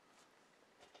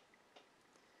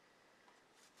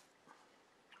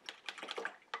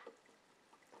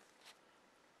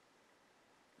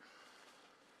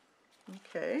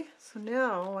 Okay, so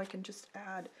now I can just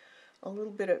add a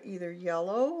little bit of either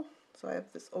yellow, so I have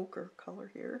this ochre color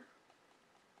here,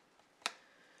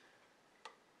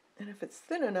 and if it's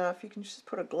thin enough you can just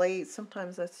put a glaze.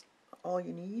 Sometimes that's all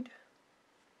you need.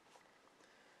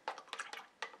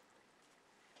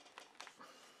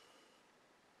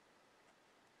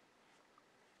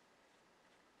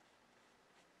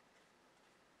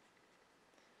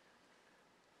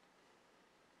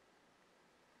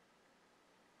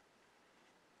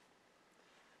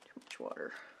 Too much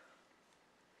water.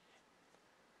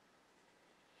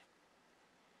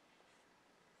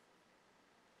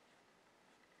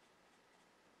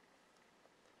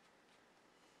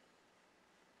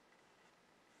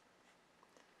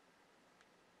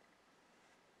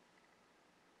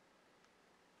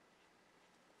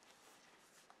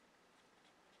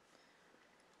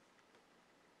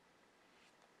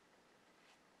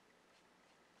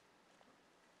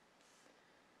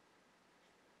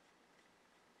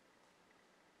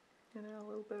 And add a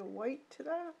little bit of white to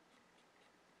that,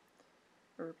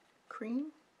 or cream,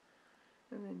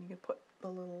 and then you can put the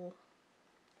little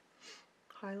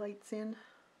highlights in.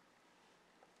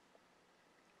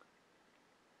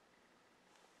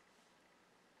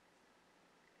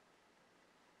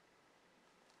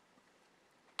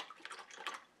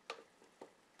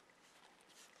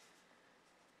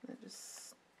 And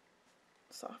just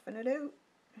soften it out.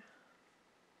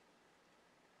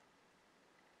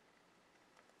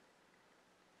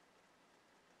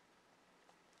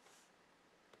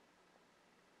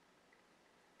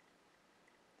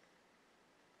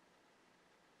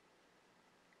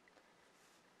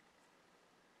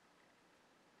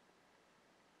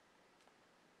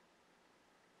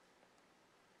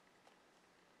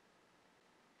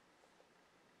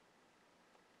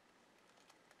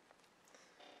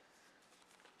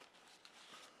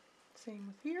 Same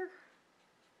with here.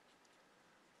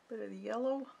 Bit of the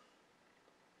yellow.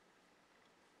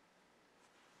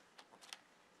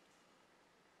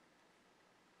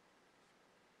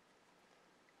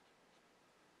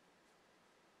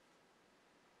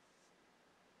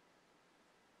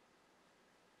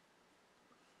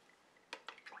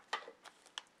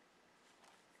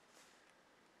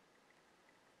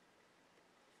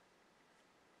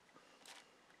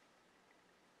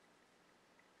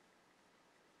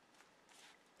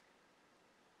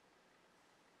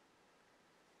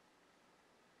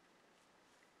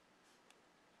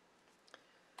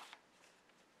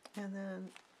 And then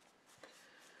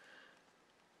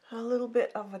a little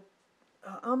bit of a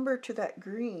umber to that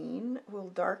green will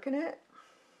darken it.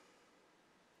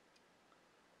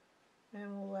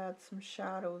 And we'll add some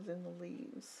shadows in the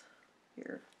leaves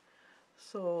here.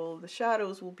 So the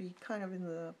shadows will be kind of in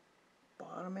the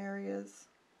bottom areas.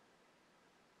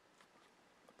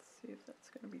 Let's see if that's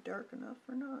going to be dark enough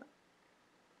or not.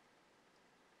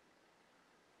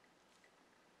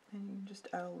 And you can just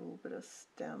add a little bit of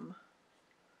stem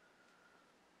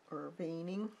or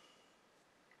veining.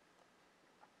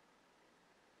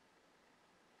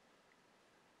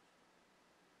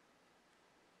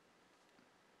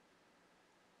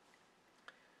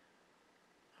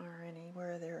 Or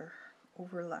anywhere they're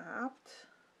overlapped.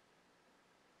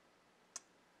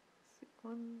 Let's see,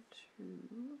 1,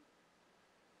 2.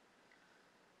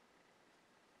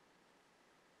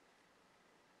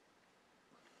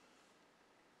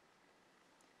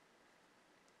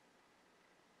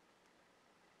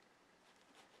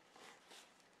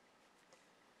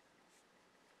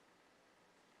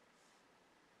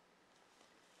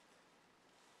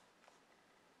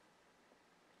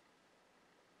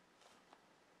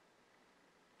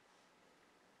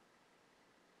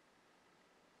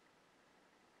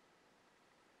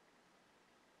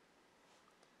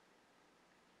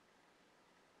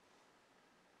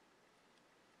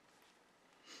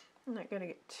 I'm not going to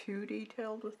get too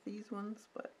detailed with these ones,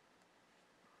 but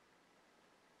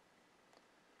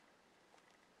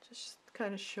just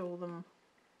kind of show them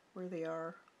where they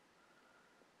are.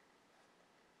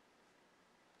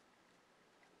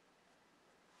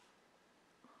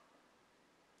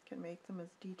 You can make them as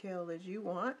detailed as you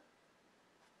want.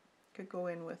 Could go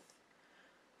in with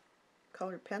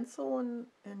colored pencil and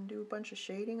do a bunch of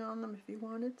shading on them if you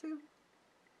wanted to.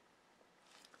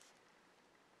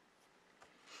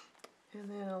 And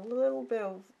then a little bit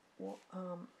of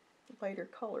lighter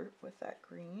color with that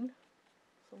green.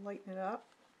 So lighten it up.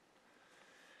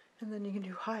 And then you can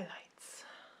do highlights.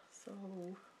 So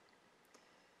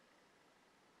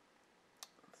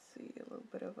let's see, a little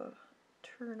bit of a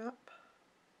turn up.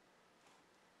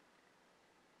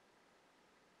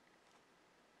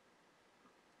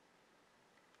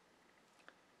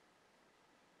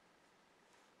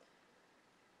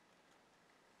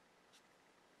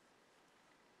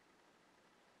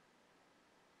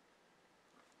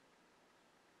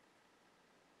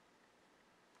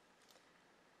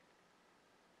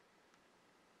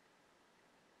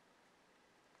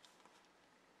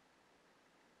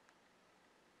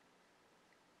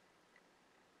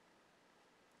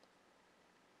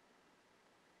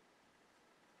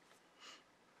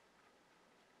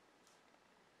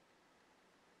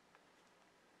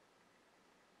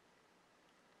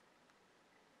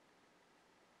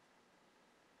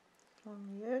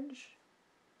 On the edge.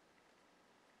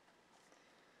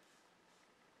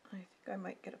 I think I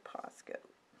might get a Posca.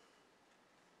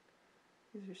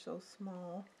 These are so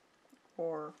small,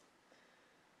 or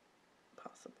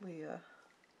possibly a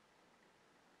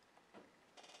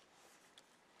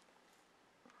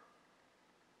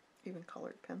even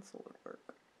colored pencil would work.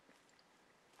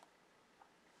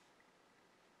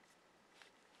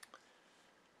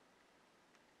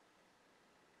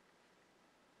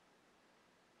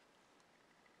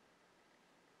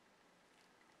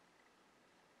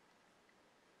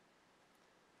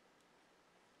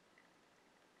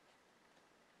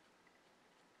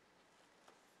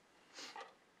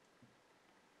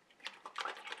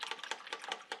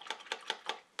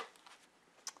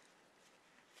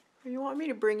 You want me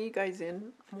to bring you guys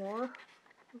in more?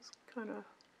 Let's kind of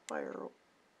fire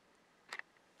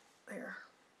there.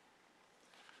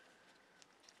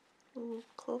 A little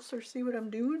closer, see what I'm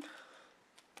doing?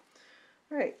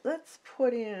 Alright, let's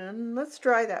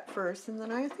dry that first, and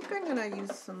then I think I'm going to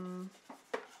use some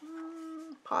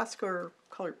Posca or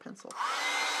colored pencil.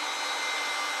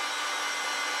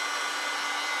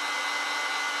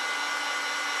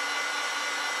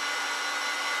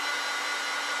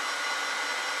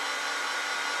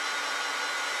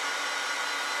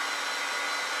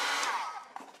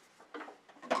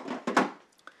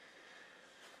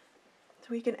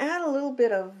 So we can add a little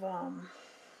bit of, let's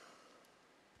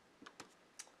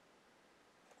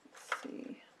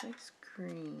see, nice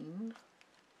green.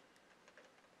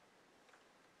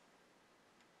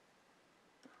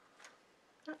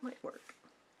 That might work.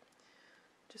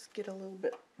 Just get a little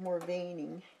bit more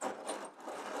veining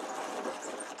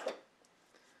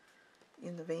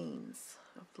in the veins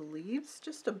of the leaves,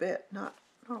 just a bit, not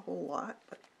a whole lot,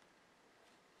 but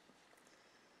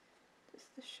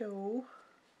just to show.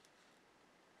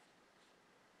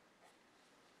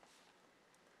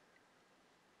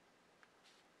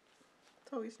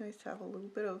 It's always nice to have a little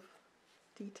bit of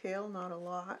detail, not a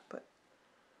lot, but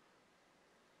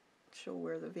show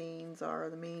where the veins are,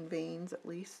 the main veins at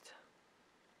least.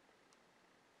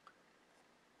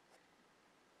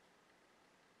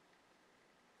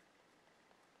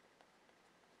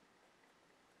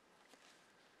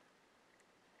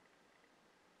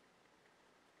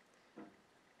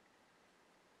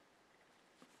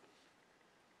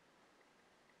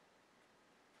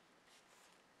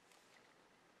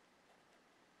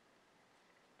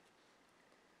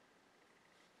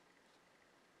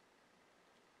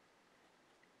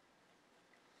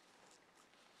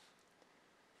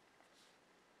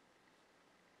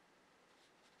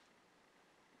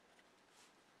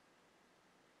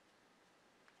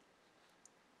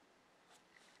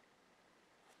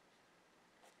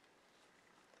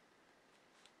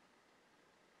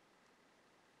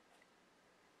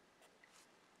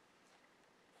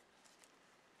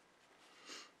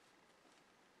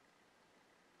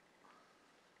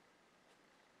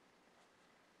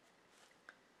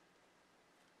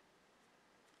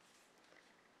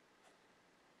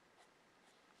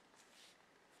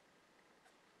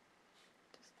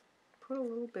 Put a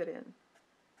little bit in.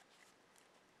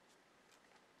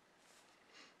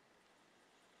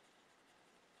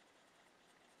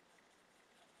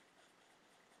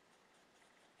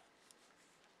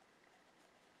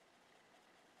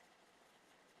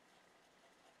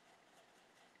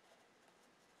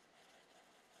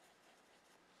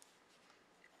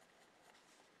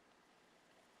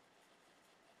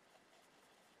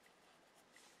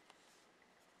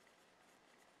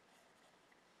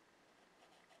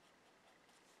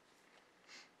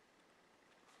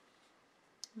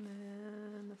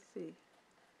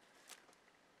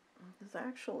 is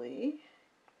actually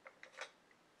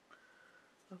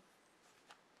a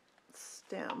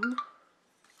stem.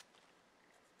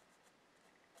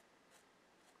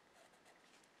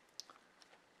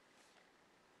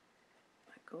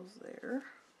 That goes there.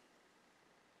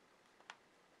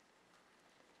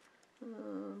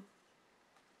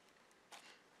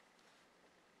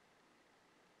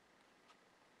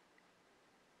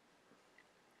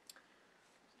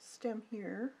 Stem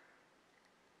here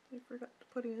I forgot to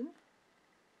put in.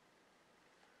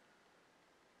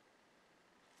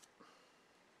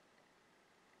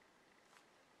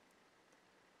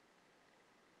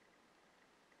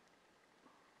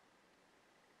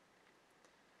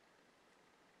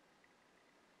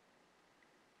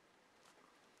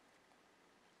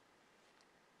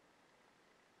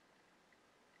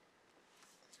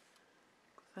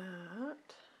 That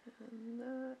and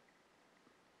that.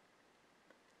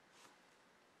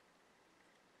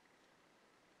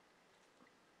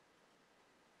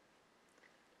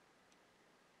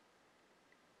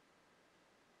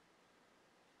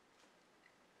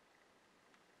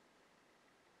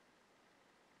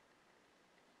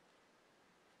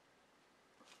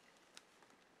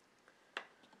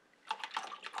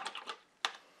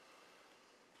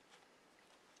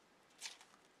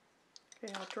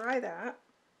 Okay, I'll dry that.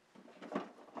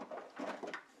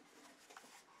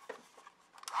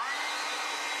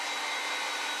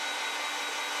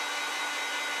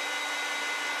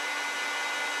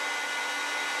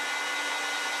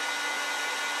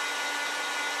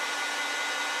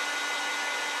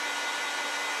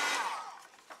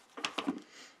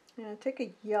 And take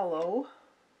a yellow.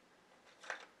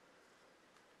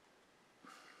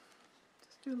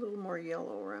 Just do a little more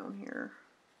yellow around here,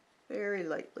 very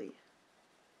lightly.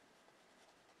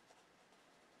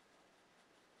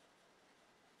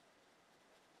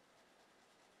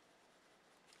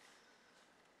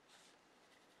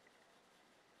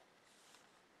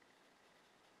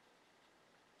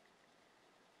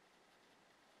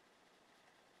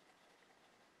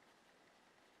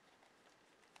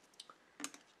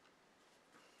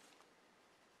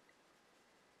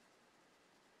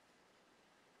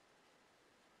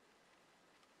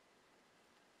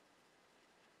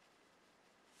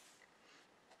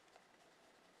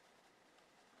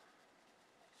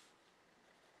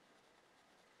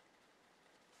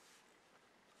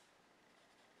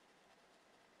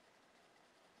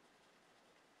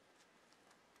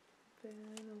 Then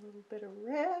a little bit of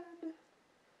red.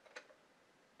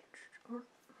 Or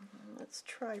let's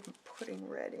try putting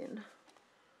red in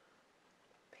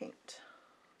paint.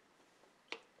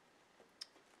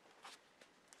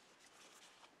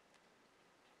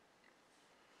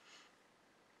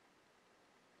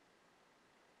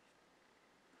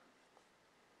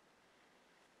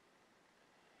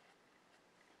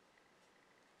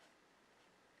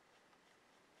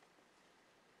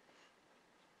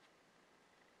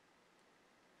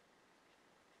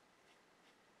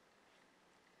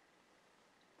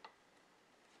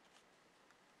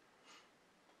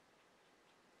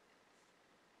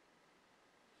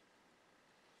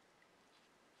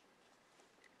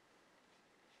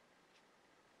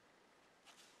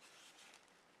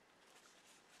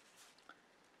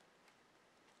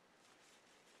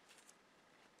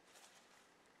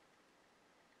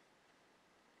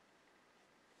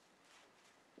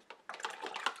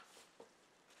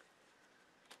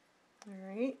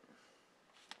 Alright,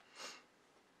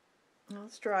 now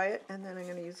let's dry it, and then I'm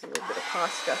going to use a little bit of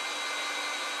pasta.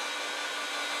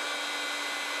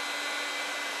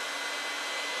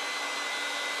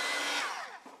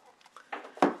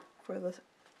 For the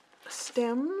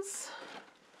stems.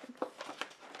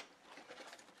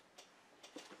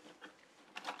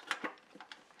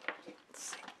 Let's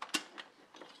see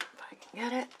if I can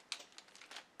get it.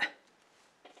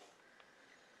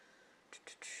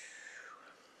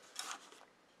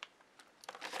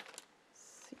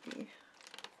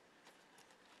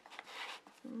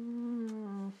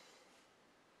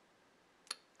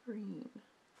 Green.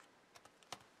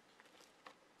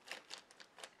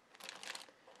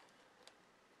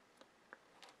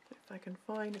 If I can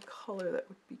find a color that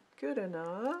would be good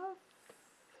enough.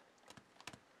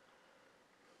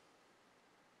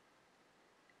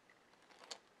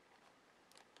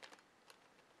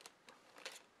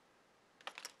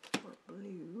 Or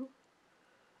blue.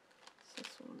 This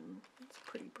one, it's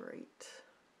pretty bright.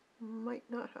 Might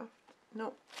not have,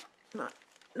 no, not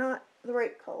the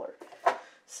right color.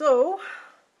 So,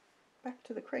 back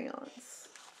to the crayons.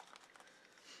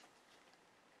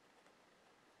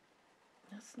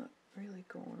 That's not really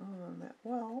going on that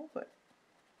well, but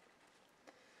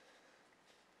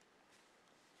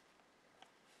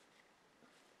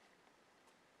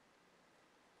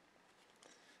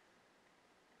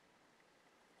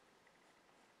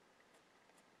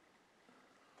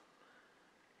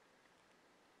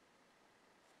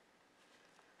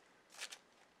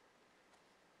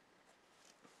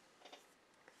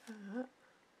that.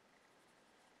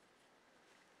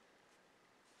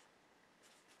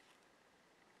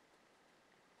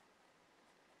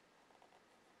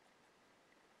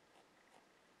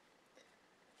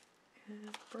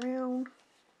 And brown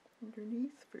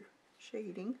underneath for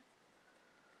shading.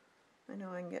 I know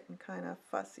I'm getting kind of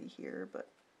fussy here, but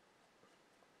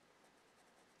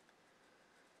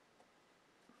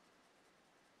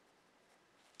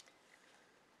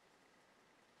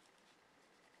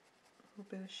a little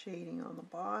bit of shading on the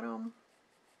bottom.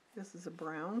 This is a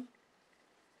brown.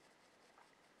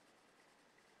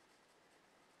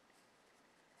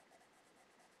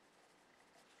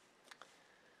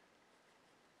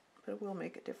 But it will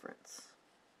make a difference.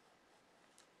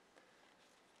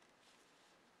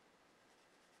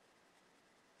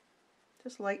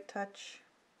 Just light touch,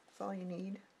 that's all you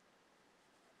need.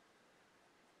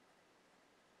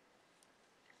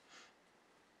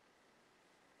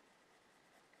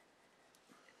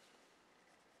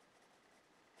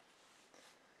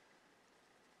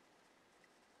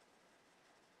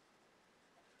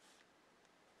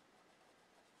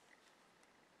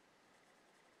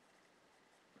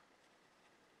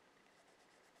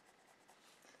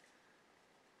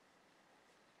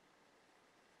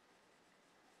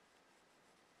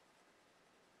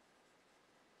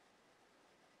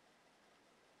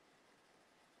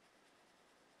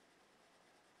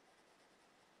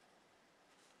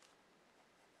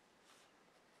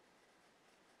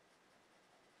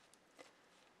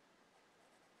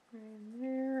 Right in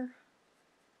there.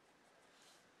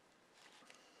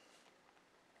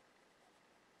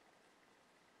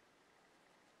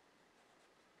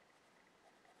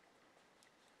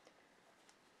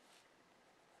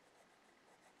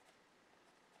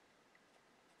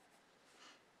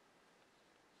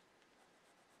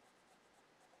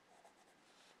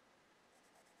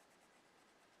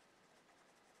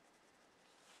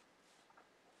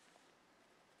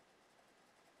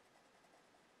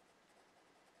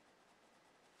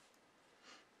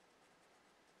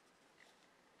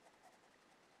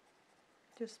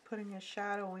 Just putting a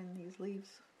shadow in these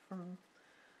leaves from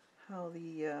how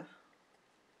the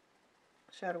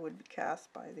shadow would be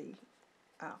cast by the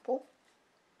apple.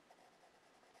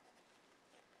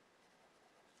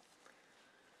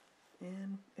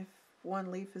 And if one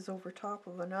leaf is over top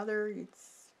of another, you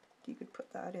could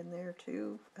put that in there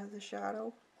too as a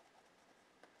shadow.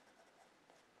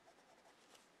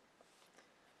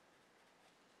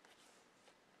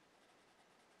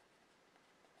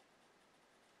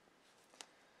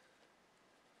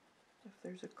 If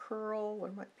there's a curl,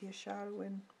 there might be a shadow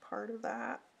in part of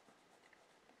that.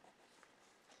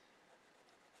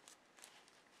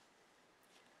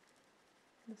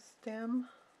 The stem.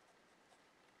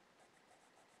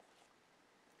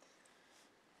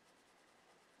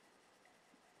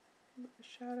 A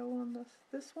shadow on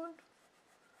this one.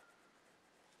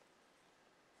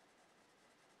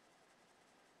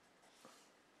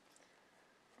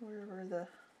 Wherever the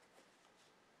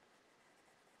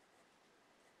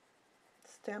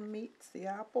stem meets the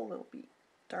apple, it'll be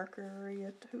darker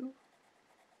area too.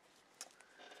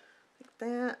 Like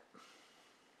that.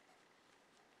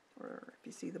 Or if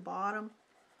you see the bottom.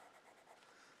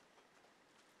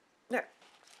 There.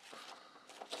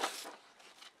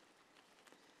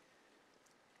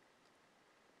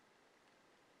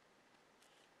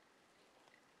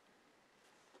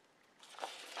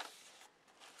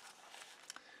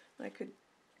 I could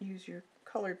use your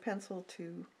colored pencil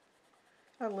to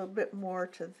add a little bit more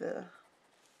to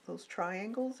those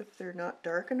triangles if they're not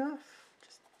dark enough.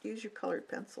 Just use your colored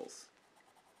pencils.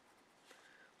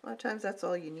 A lot of times that's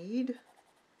all you need.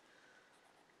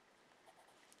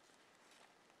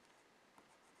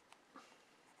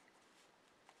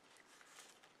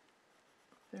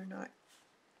 They're not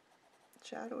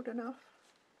shadowed enough.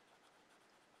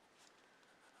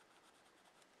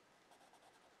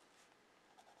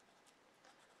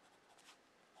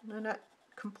 And I'm not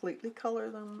completely color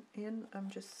them in, I'm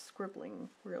just scribbling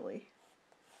really.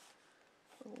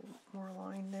 A little more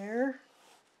line there.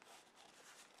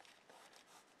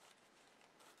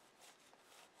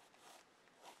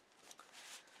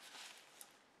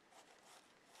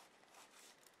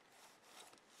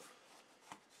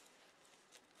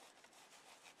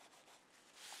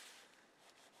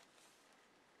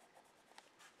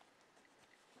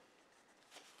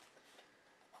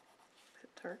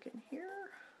 Bit dark in here.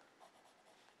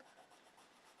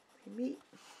 They meet.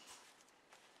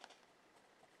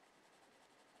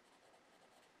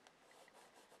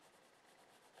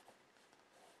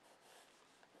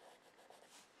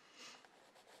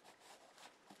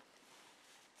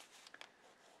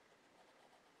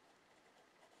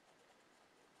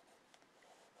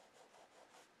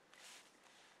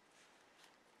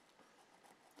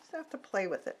 just have to play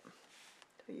with it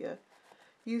till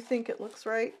you think it looks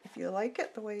right. If you like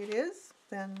it the way it is,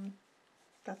 then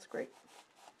that's great.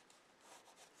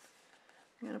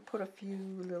 I'm going to put a few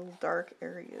little dark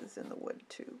areas in the wood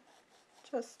too,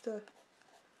 just to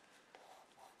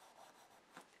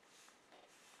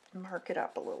mark it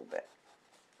up a little bit.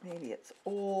 Maybe it's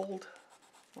old.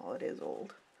 Well, it is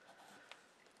old.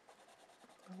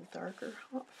 A little darker.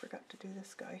 Oh, I forgot to do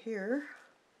this guy here.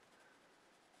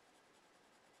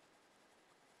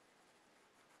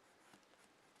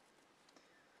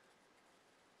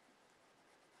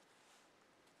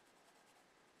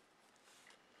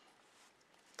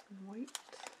 And white.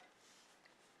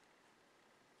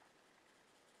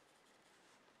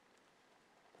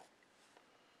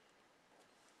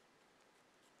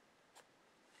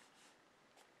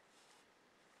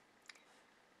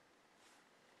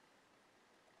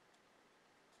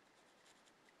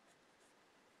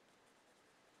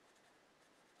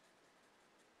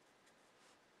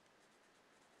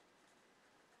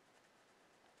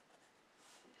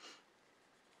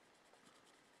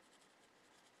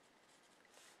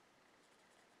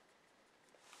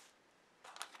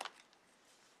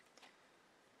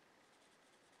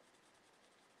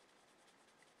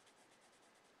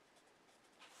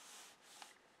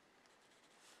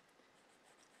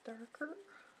 Darker.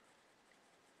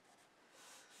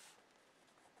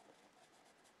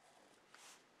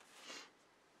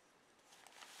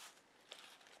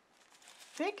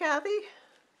 Hey Kathy,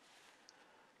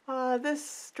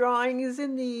 this drawing is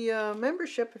in the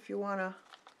membership if you want to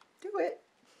do it.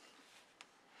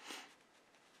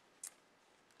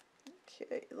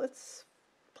 Okay, let's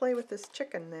play with this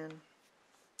chicken then.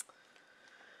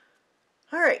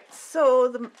 Alright, so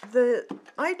the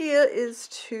idea is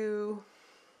to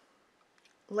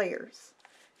layers.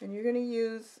 And you're going to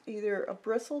use either a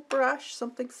bristle brush,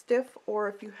 something stiff, or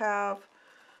if you have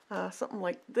something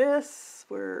like this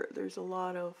where there's a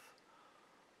lot of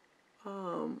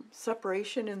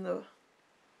separation in the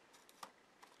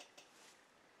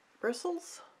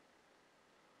bristles.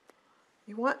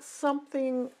 You want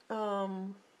something,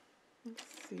 let's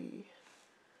see,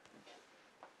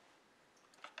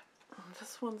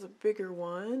 this one's a bigger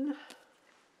one,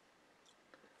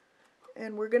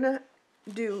 and we're gonna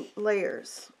do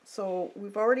layers. So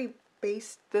we've already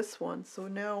based this one, so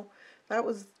now that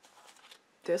was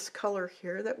this color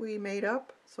here that we made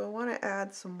up, so I want to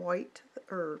add some white,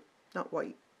 or not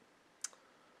white,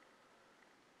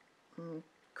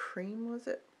 cream, was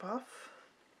it? Buff.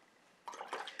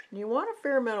 And you want a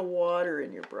fair amount of water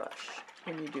in your brush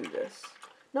when you do this.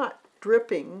 Not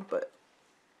dripping, but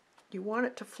you want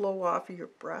it to flow off of your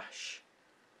brush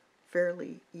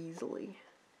fairly easily.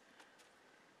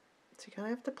 So you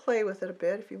kind of have to play with it a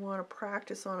bit. If you want to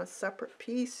practice on a separate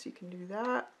piece, you can do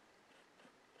that.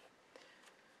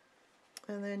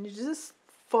 And then you just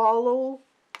follow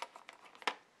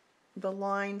the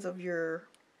lines of your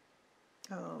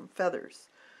feathers.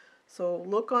 So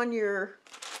look on your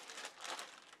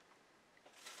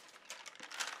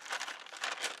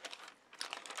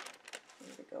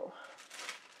go.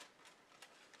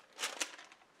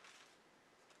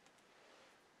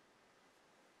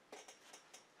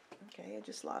 Okay, I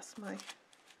just lost my,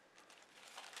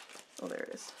 oh, there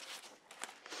it is.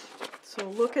 So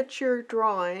look at your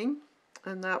drawing,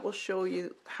 and that will show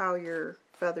you how your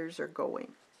feathers are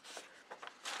going.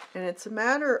 And it's a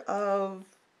matter of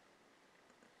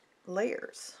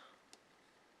layers.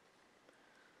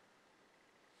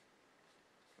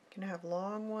 You can have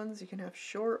long ones, you can have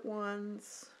short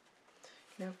ones,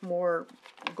 you can have more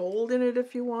gold in it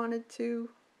if you wanted to.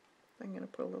 I'm going to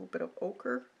put a little bit of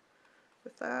ochre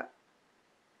with that.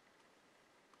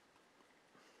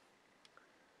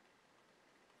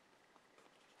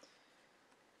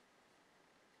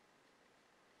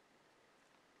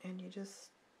 And you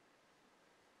just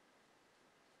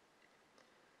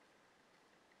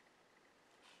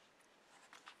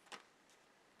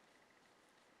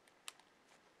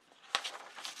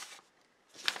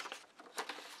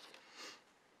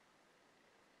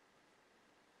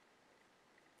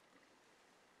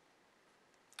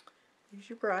use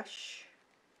your brush.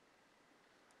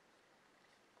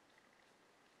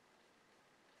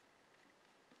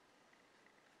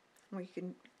 We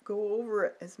can go over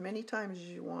it as many times as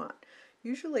you want.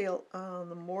 Usually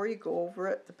the more you go over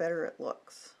it, the better it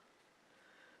looks.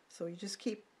 So you just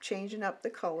keep changing up the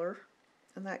color,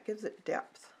 and that gives it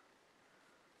depth.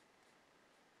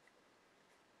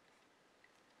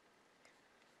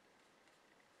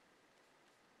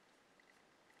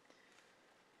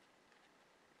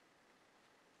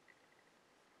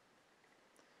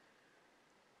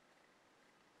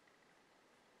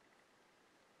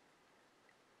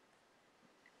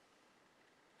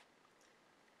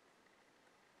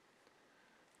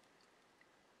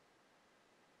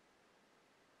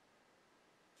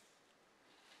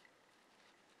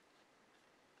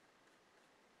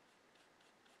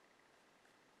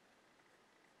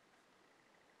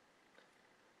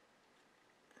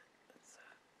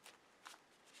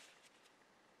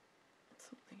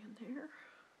 there.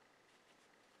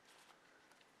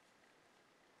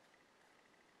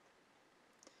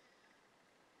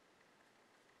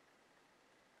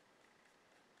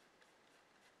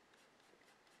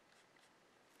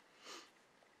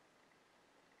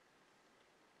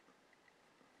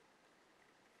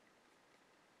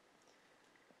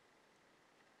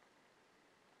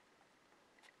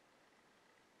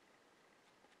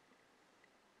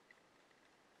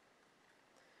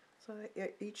 So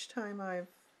each time I've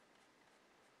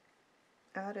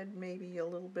added maybe a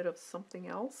little bit of something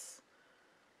else,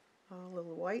 a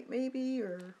little white maybe,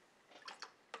 or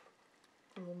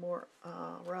a little more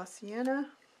raw sienna.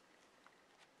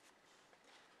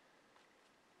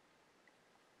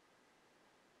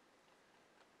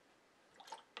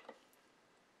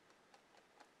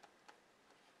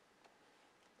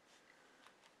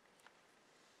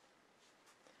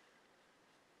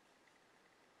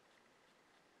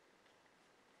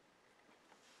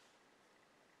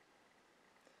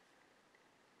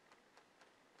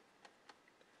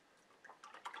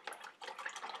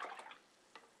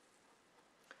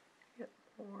 Get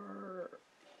more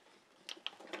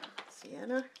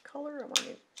sienna color. I want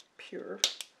it pure.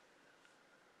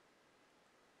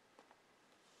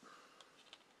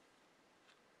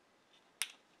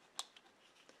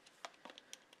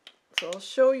 So I'll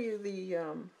show you the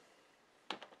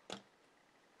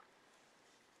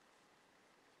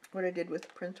what I did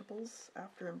with printables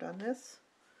after I'm done this.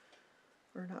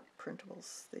 Or not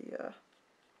printables, the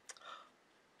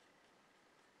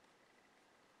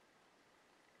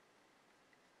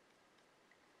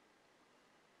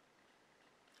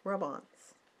rub-ons.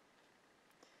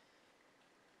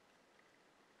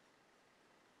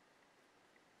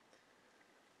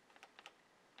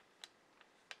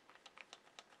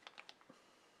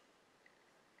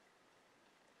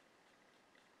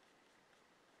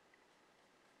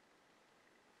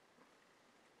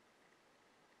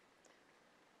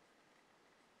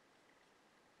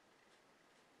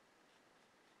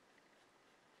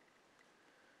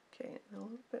 Okay, and a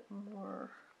little bit more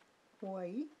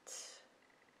white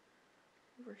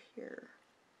over here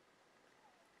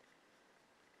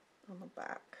on the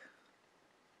back.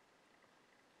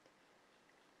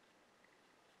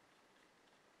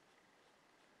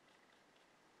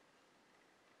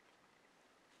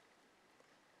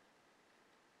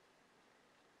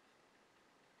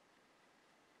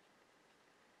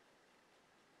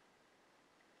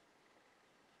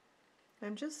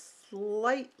 I'm just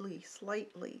slightly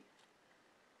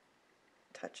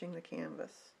touching the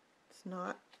canvas.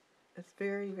 It's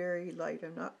very, very light.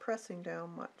 I'm not pressing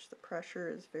down much. The pressure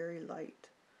is very light.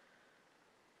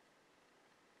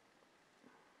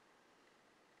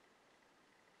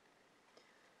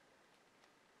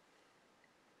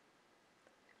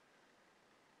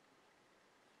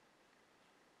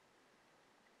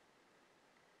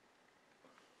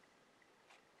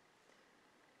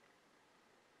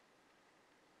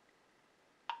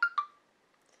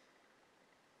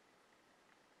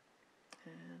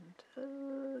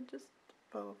 And just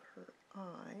above her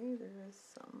eye, there is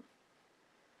some.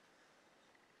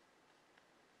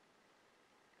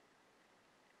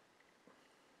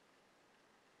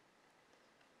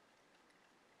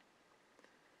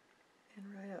 And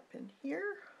right up in here,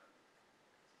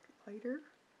 lighter.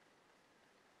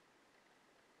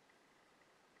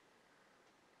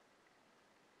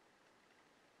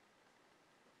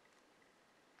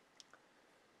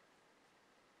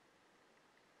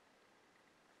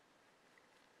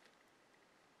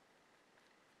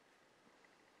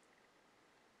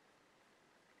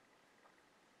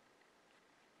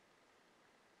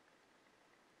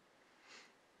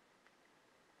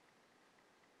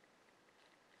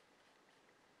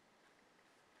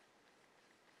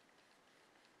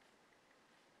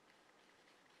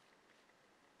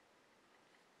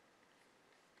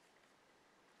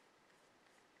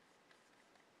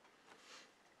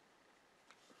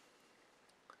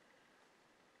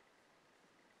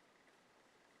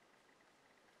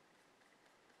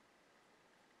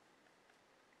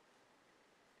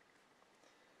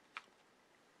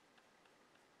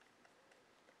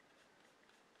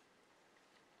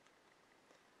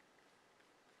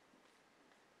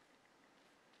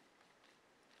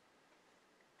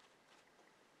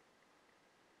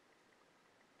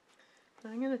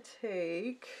 I'm going to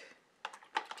take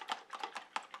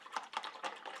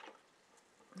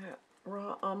that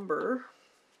raw umber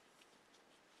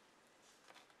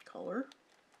color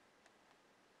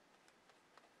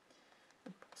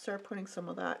and start putting some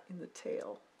of that in the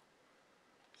tail.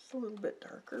 Just a little bit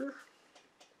darker.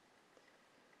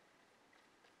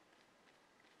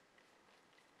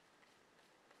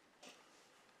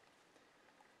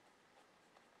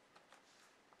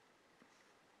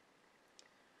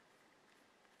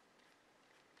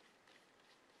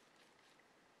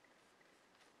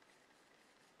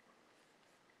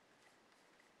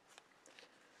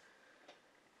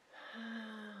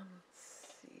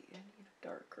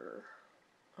 darker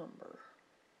umber.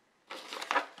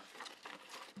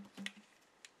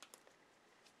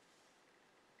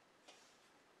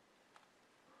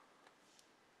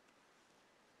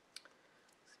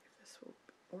 See if this will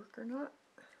work or not.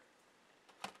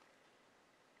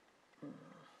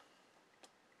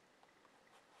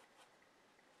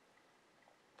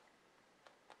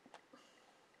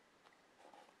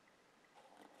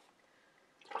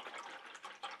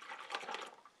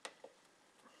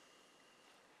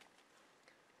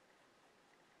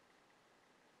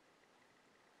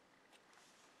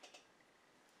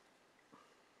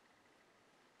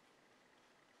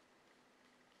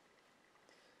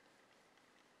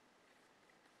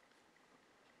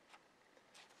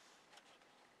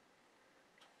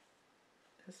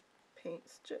 This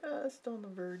paint's just on the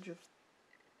verge of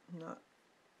not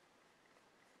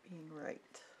being right.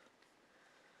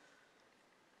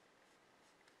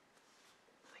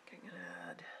 I think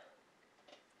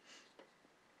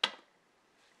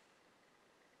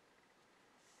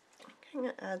I'm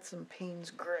gonna add some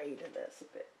Payne's Gray to this a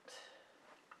bit.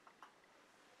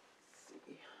 Let's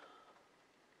see.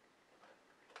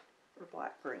 Or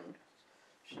black green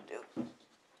should do.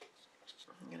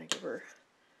 I'm gonna give her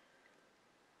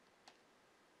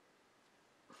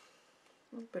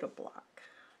a little bit of black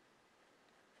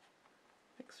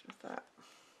mixed with that.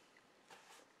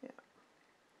 Yeah.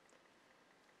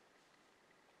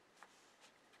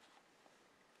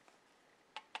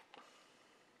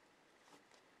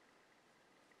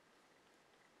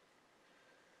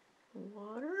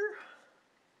 Water.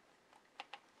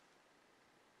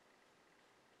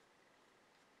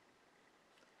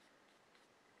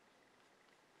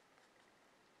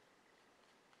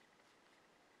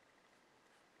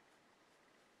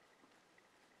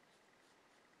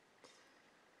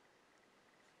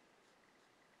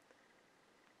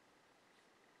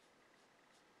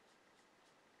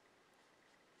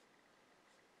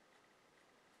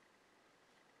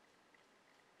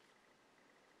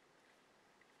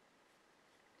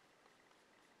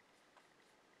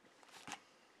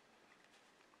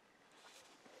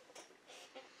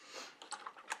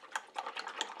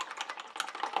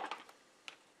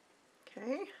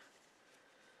 Okay,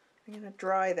 I'm going to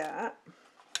dry that.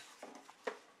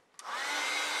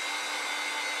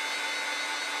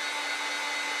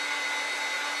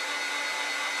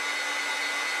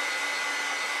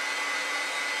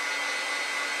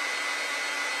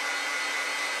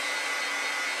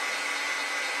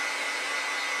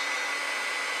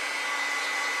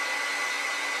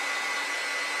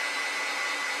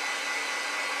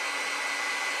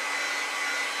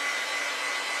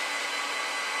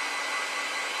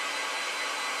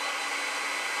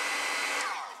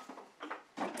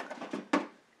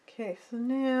 Okay, so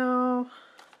now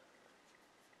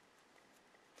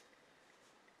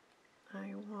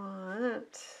I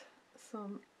want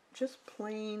some just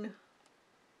plain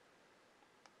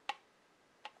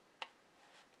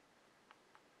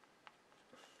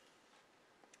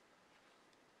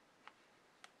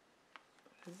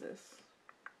what is this?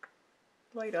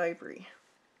 Light ivory.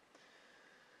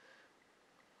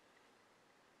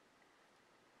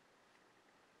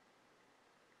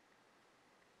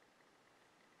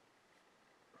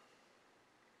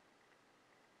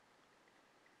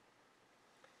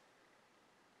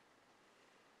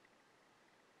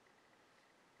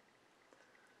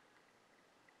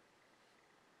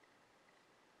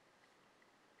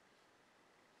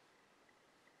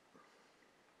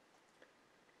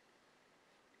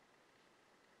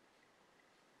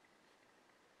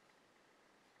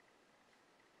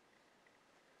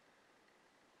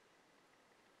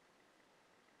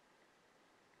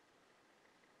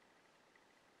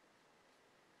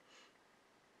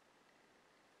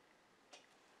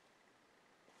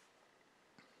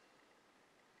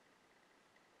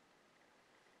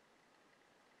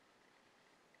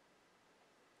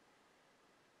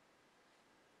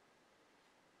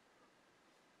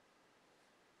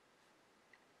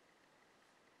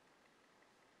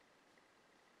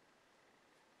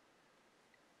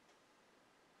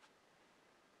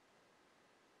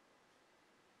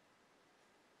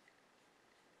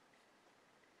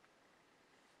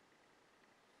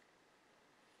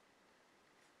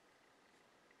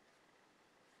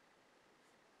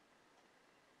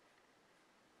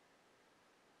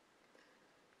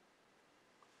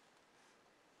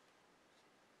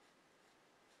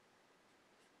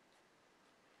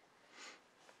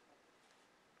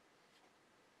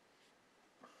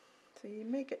 So you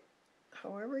make it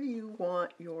however you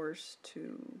want yours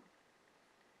to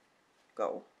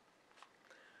go.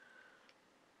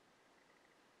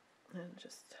 And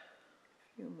just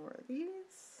a few more of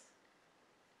these.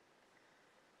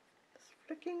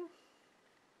 clicking.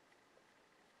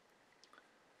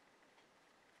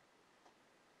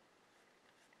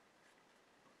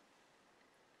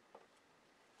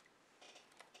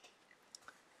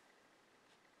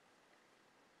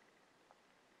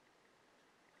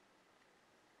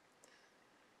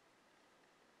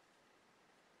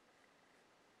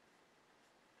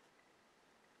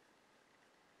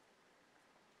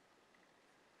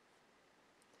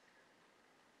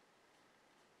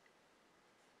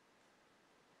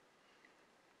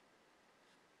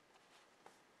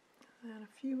 And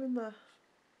a few in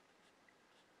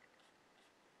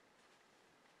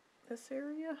this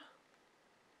area.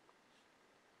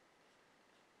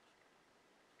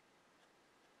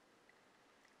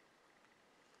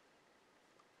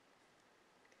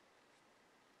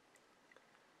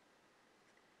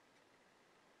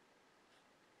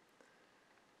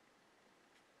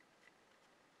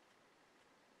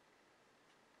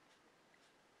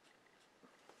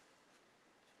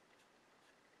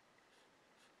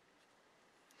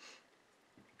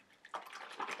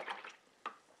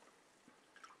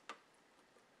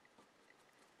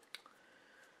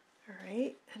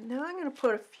 Alright, and now I'm going to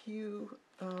put a few,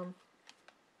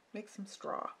 make some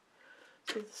straw.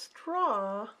 So the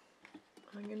straw,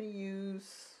 I'm going to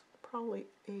use probably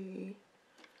a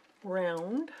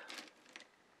round.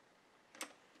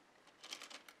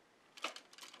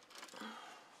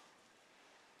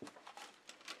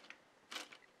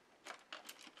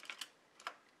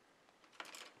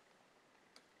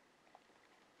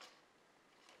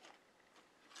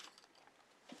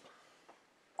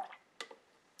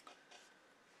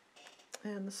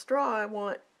 And the straw I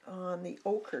want on the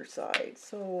ochre side,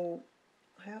 so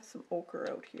I have some ochre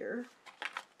out here.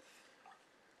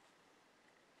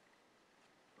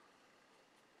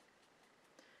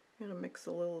 I'm going to mix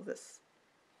a little of this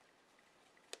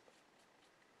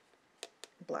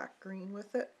black green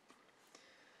with it.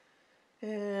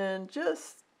 And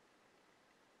just,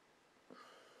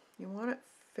 you want it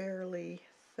fairly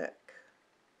thick,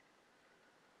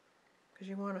 because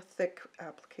you want a thick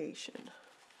application.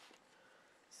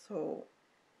 So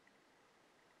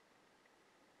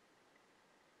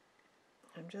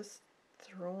I'm just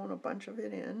throwing a bunch of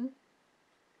it in.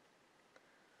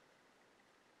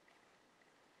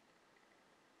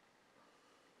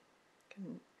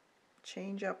 Can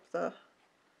change up the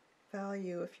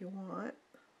value if you want.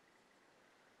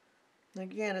 And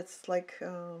again, it's like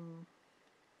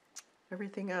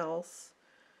everything else.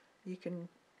 You can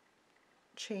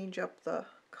change up the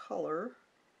color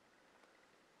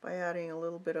by adding a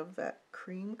little bit of that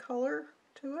cream color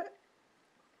to it.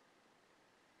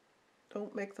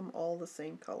 Don't make them all the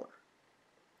same color.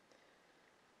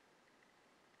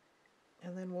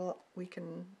 And then we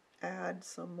can add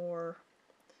some more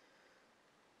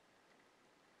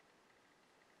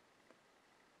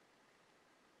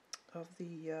of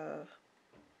the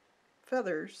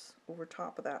feathers over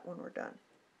top of that when we're done.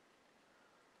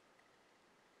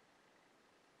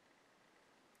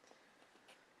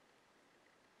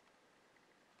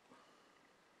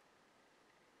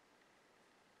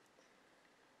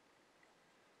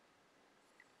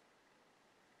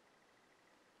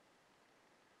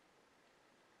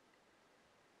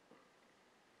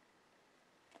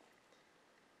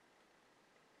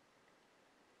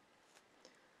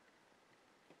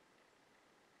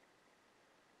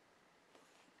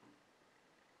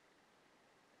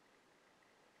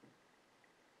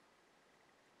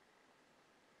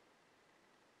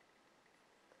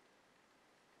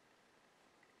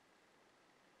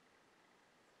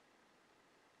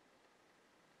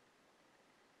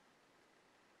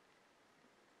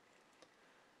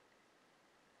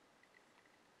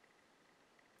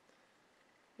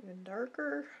 Even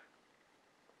darker.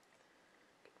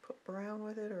 Put brown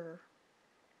with it, or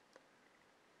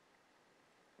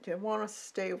you want to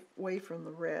stay away from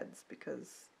the reds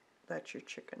because that's your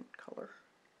chicken color.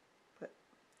 But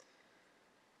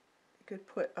you could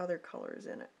put other colors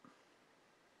in it.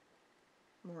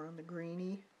 More on the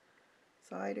greeny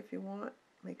side if you want.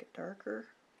 Make it darker.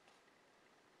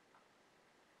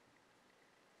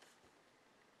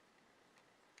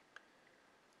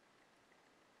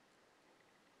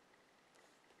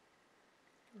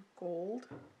 Or gold.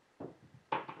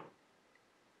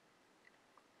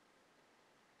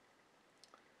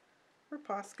 Or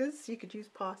Poscas. You could use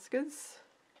Poscas.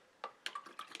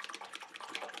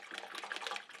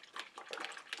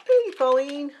 Hey,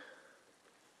 Pauline.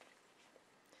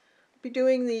 Be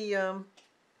doing the, I'll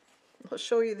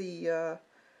show you the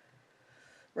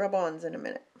rub-ons in a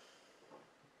minute.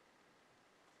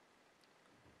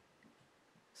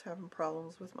 Just having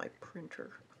problems with my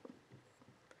printer.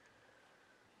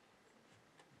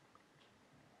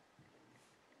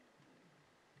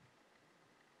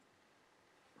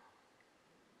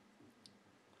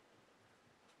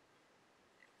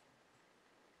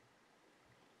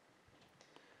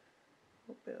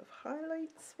 little bit of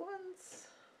highlights ones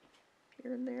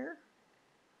here and there.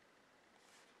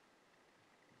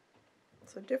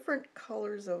 So different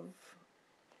colors of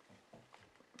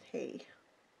hay.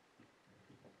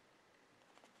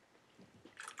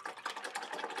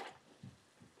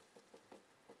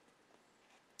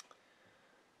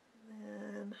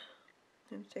 And I'm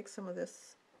going to take some of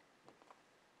this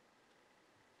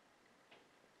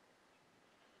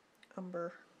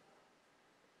umber.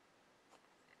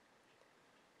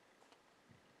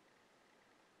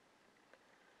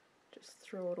 Just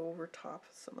throw it over top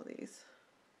of some of these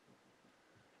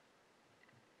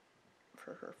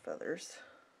for her feathers.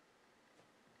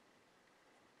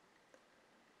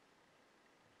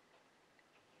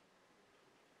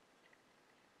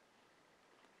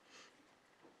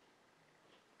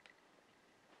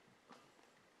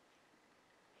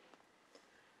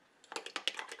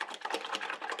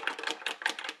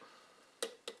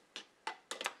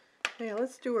 Okay,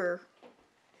 let's do her,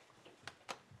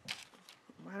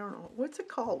 I don't know, what's it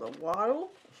called, a waddle?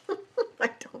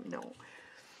 I don't know.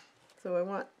 So I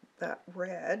want that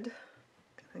red.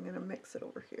 I'm going to mix it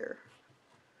over here.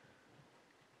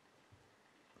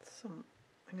 I'm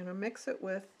going to mix it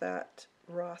with that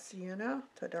raw sienna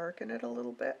to darken it a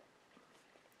little bit.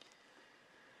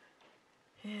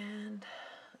 And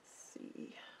let's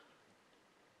see.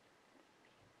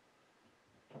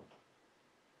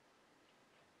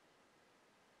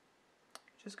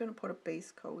 Just going to put a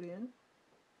base coat in.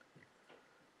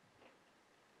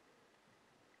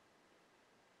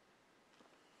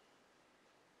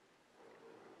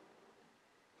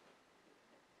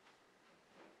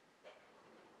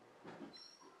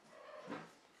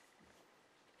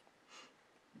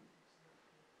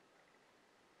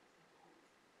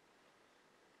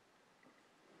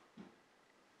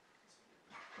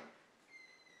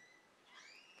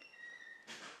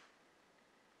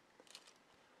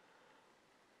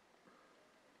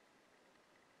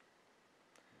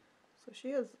 So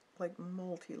she has like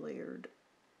multi-layered,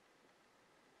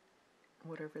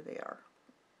 whatever they are,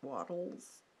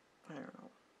 wattles, I don't know.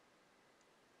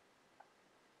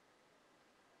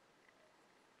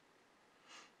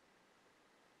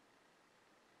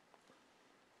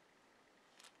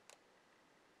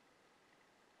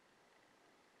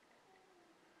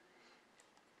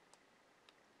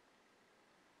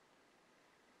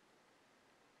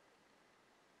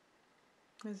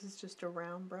 This is just a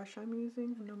round brush I'm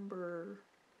using, number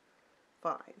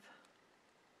 5.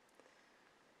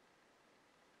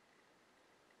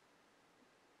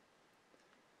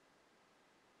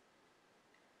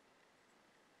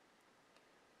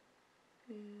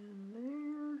 And there.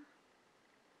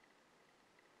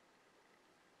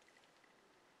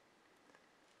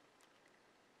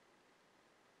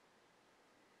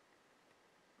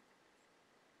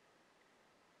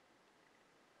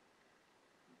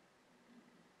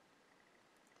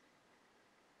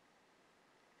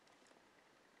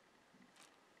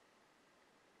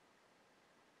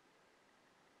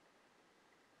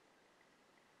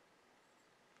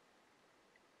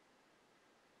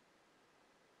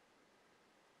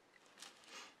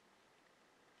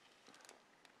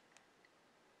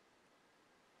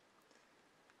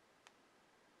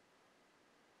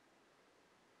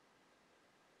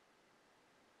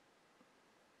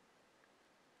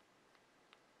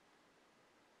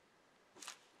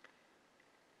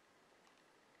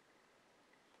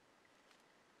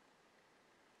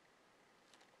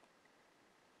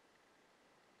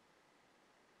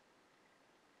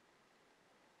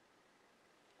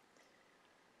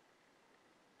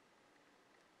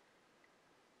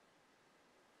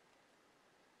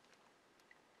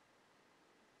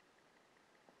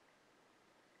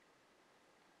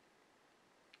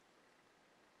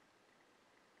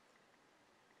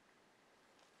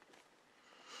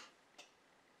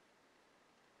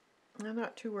 I'm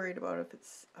not too worried about if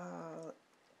it's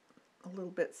a little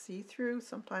bit see-through.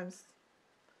 Sometimes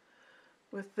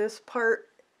with this part,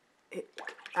 it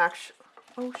actually,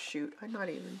 oh shoot, I'm not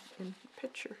even in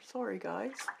picture. Sorry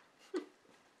guys.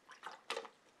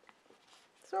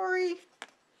 Sorry.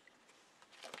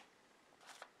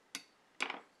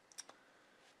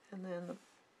 And then the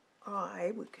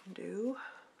eye we can do.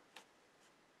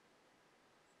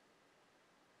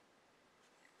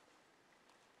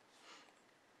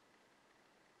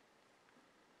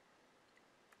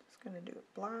 Just going to do it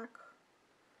black.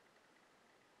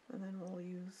 And then we'll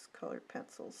use colored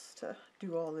pencils to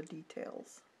do all the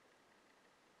details.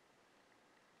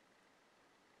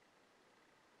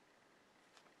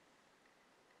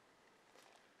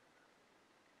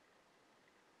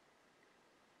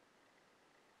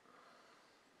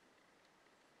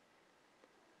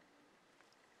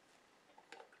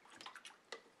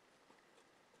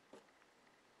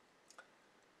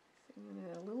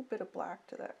 little bit of black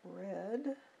to that red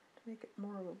to make it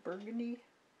more of a burgundy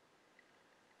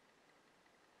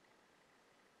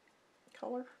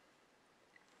color.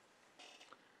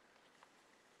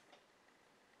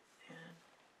 And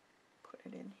put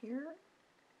it in here.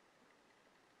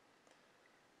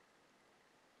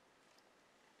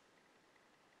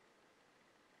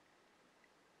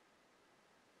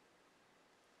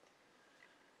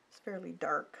 It's fairly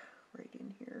dark right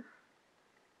in here.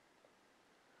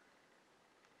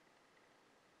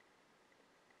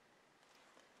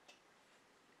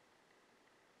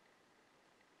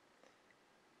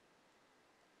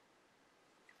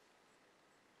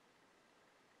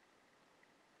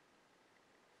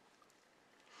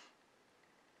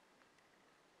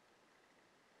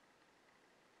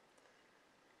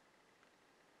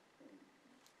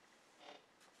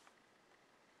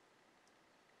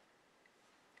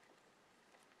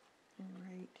 And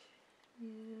right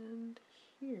in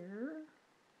here,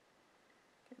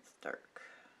 it's dark.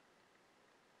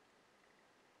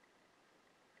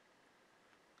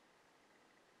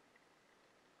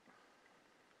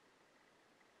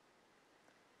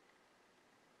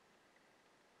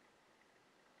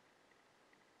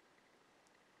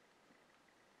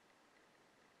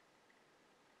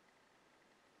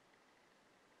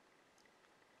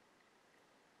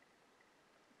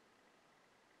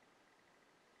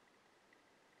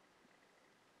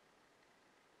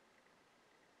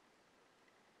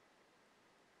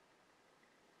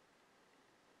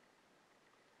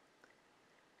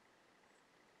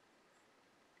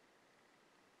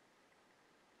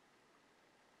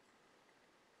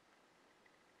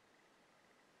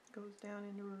 Goes down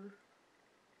into her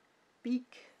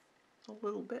beak a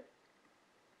little bit.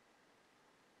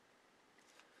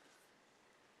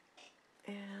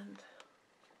 And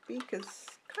beak is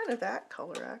kind of that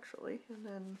color actually, and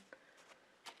then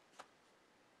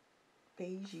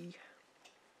beigey.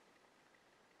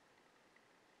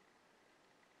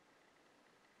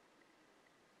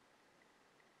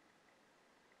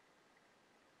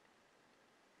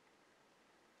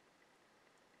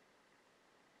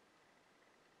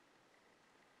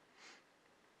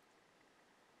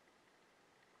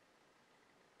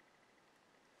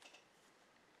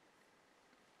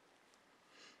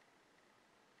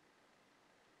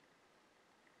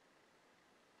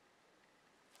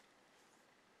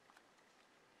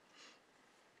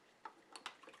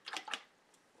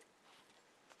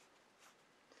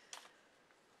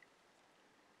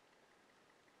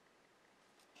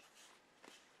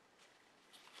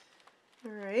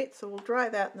 Alright, so we'll dry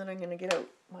that and then I'm going to get out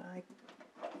my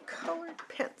colored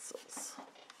pencils.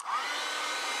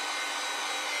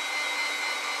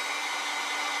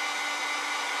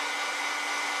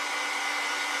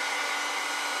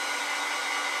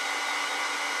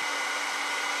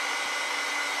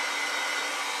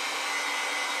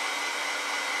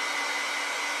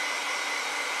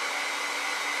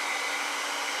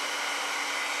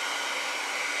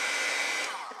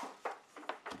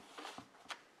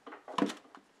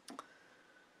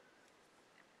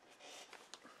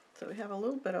 So we have a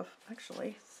little bit of,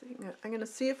 actually, see, I'm going to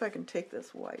see if I can take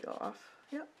this white off.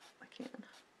 Yep, I can.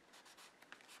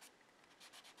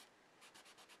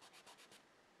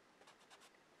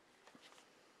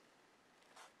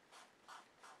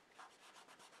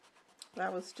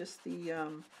 That was just the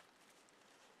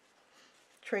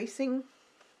tracing.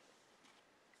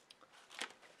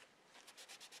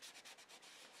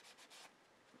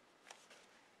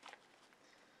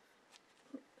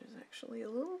 There's actually a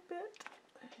little bit.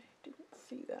 I didn't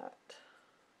see that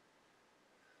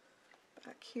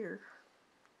back here.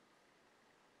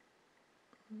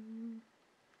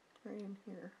 Right in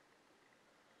here.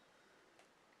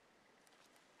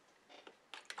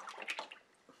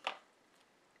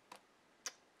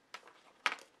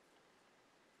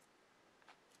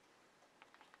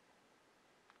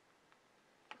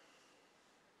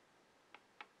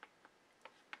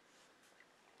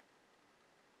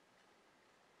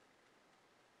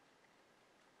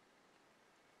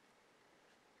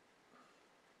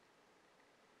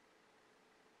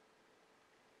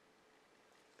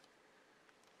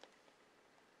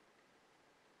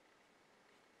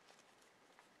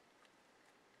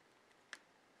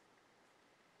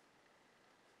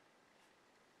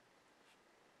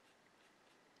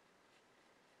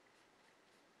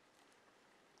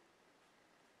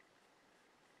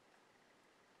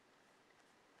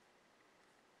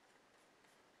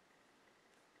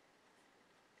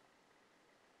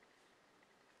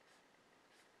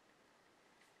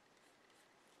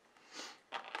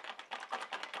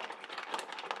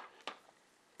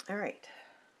 All right,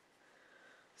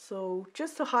 So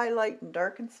just to highlight and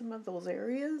darken some of those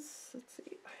areas, let's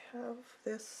see, I have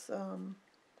this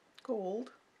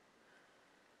gold,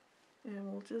 and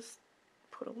we'll just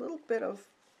put a little bit of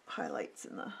highlights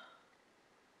in the,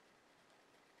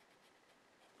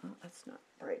 oh, that's not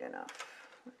bright enough.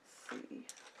 Let's see.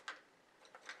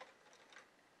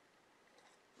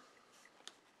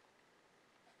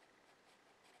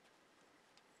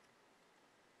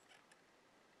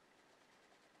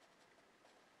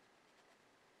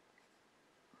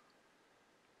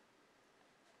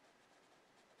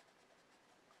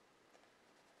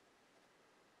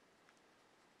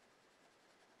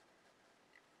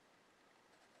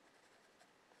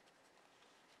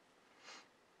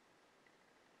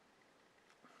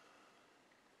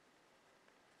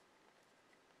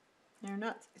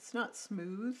 It's not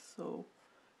smooth, so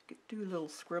you could do little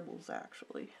scribbles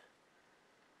actually.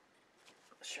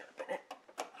 Sharpen it.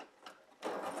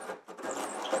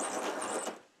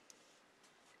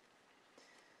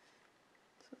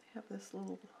 So they have this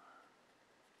little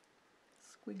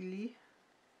squiggly.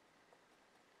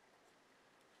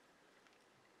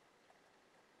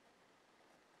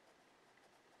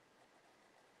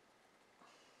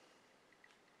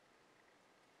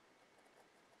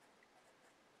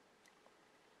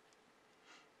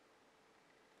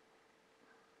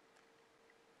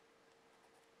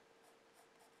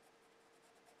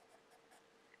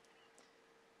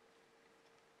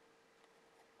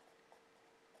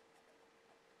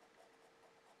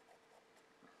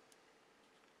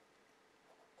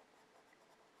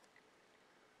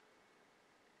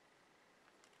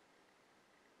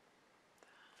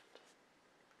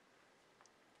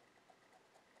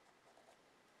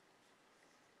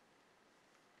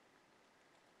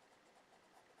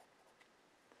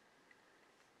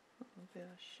 A bit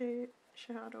of shade,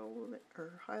 shadow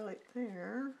or highlight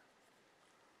there.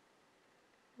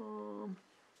 Let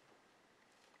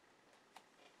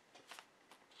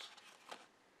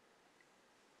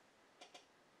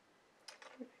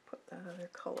me put that other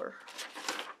color.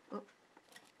 Oh.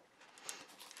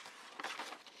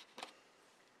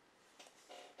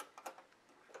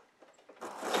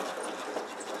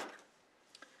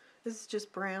 This is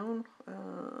just brown,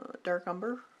 dark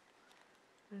umber.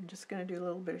 I'm just going to do a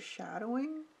little bit of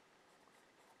shadowing.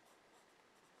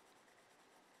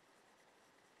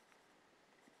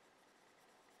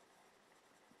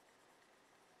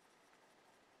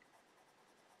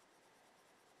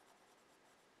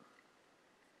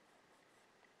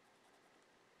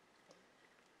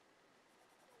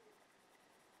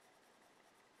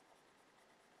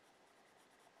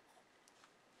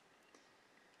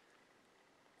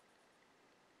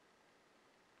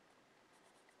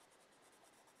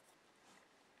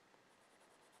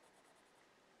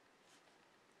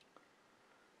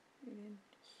 In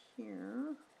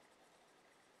here.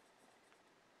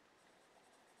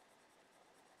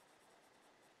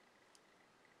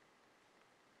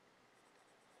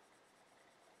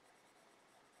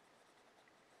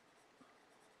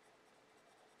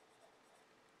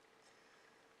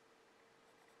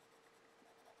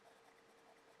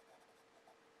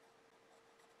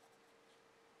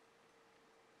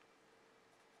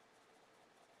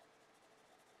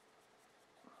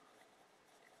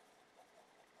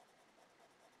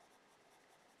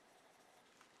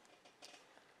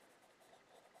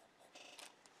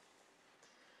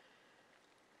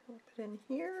 Put it in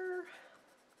here.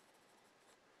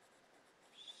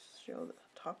 Show the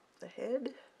top of the head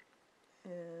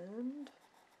and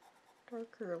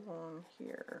darker along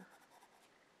here.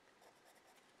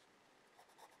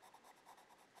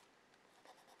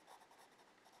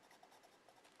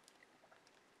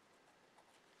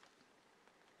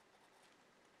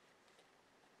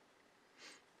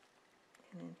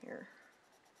 And in here.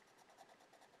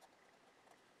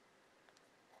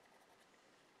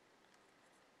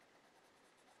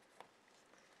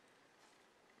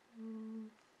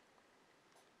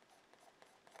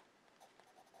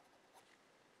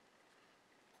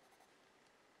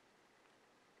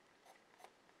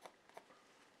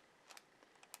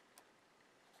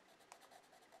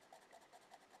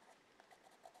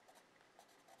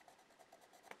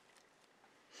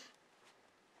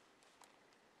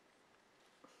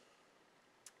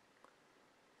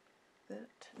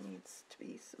 That needs to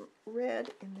be some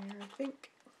red in there, I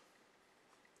think.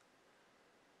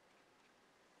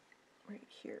 Right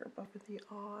here above the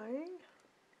eye.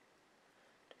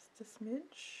 Just a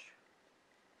smidge.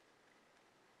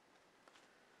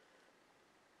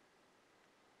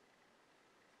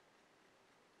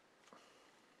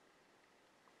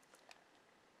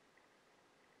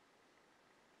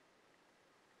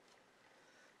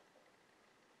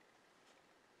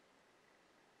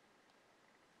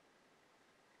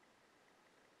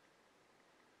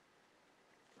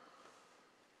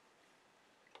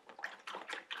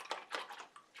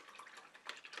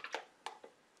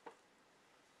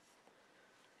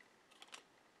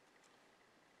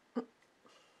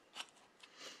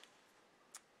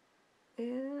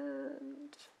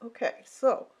 And okay,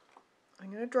 so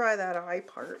I'm going to dry that eye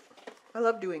part. I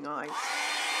love doing eyes.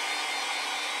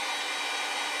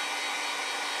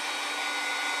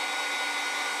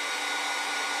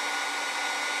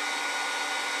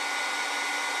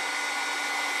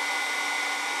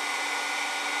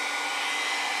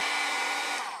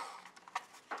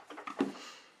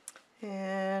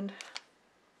 And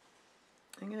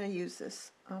I'm going to use this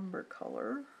umber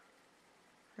color.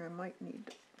 I might need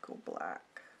to go black.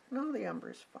 No, the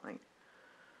umber is fine.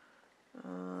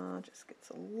 Just gets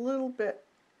a little bit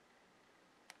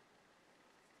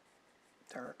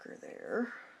darker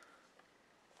there.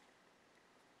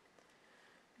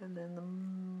 And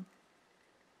then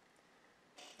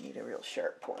need a real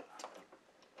sharp point.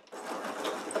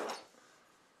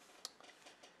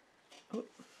 Oop.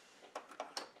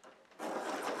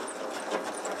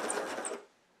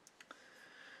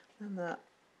 And that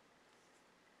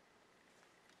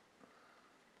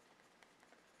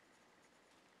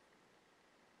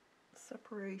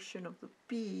separation of the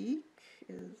beak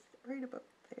is right about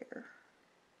there.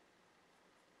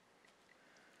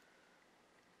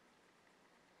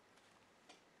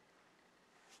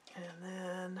 And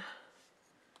then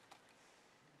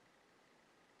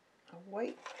a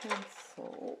white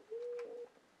pencil.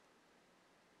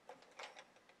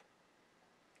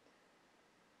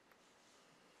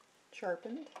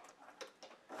 Sharpened.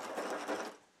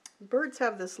 Birds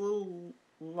have this little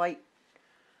light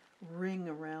ring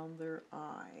around their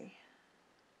eye.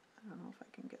 I don't know if I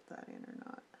can get that in or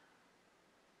not.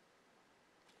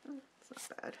 It's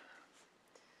not bad.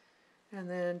 And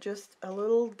then just a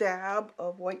little dab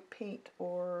of white paint,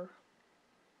 or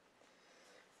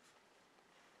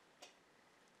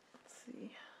let's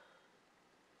see,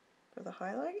 for the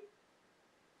highlight.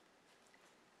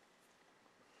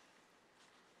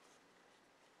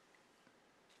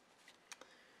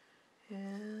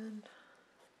 And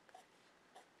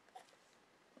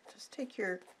just take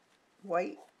your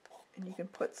white and you can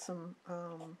put some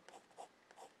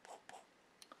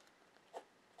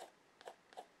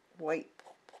white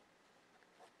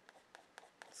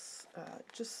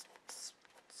just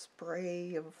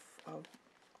spray of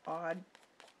odd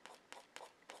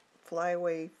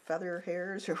flyaway feather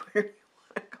hairs, or whatever you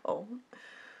want to call them,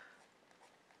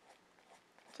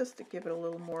 just to give it a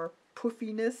little more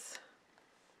poofiness.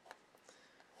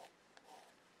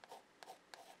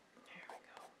 There we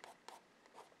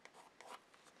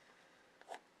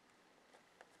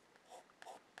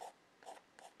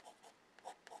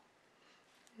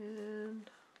go. And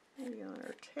maybe on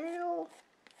our tail.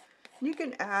 You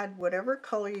can add whatever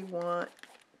color you want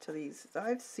to these.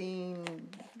 I've seen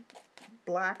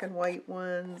black and white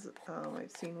ones. I've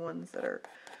seen ones that are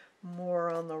more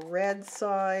on the red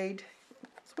side.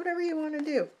 It's whatever you want to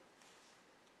do.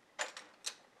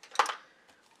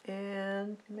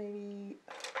 And maybe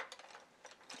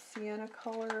sienna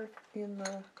color in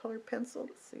the colored pencil.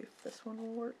 Let's see if this one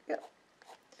will work. Yep.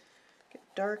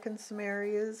 Darken some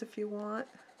areas if you want.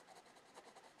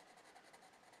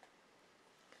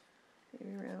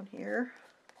 Maybe around here.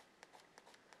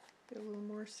 Get a little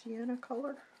more sienna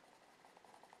color.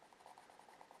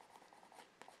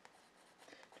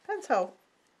 Depends how,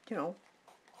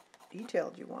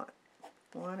 detailed you want.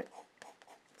 Want it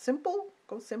simple?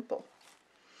 Go simple.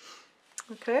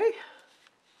 Okay.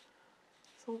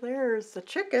 So there's the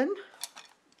chicken.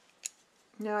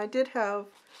 Now I did have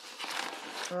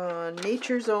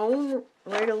Nature's Own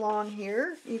right along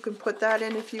here. You can put that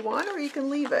in if you want, or you can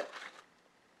leave it.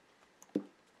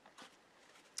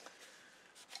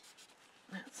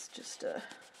 That's just a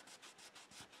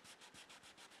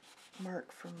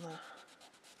mark from the...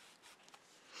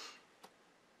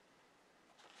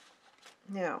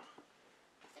 Now,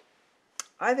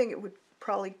 I think it would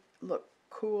probably look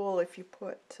cool if you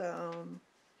put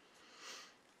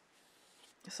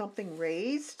something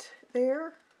raised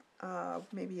there.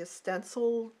 Maybe a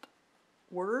stenciled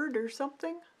word or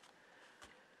something.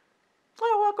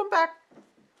 Oh, welcome back,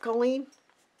 Colleen.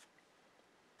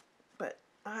 But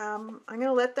I'm going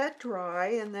to let that dry,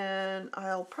 and then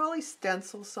I'll probably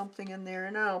stencil something in there,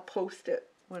 and I'll post it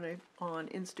when I'm on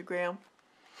Instagram.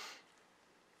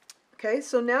 Okay,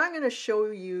 so now I'm going to show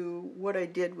you what I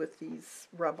did with these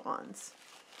rub-ons.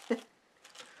 Let's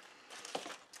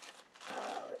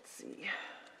see.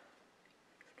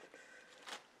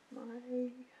 My book.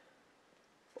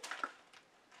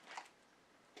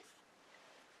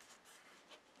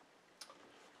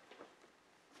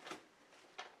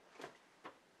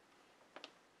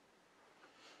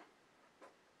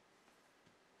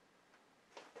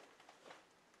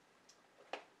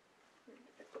 Where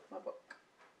did I put my book?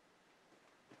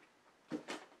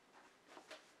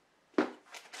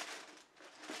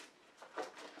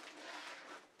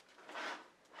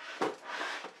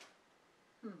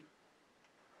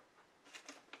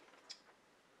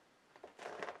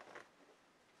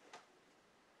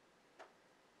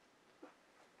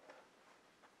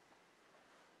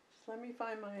 So let me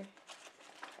find my,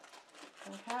 I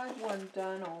had one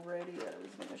done already that I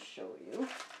was going to show you.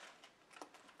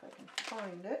 If I can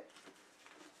find it.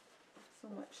 So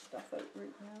much stuff out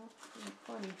right now. It's really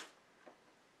funny.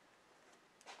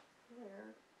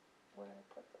 Where did I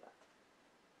put that?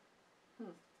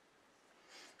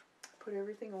 Put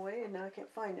everything away and now I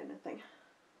can't find anything.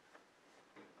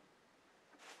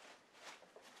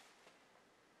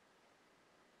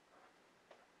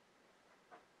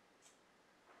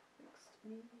 Mixed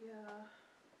media.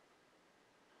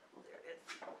 Oh, there it is.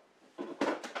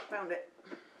 Found it.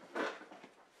 I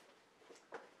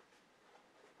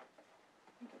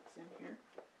think it's in here.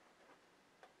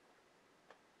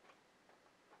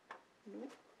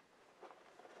 Nope.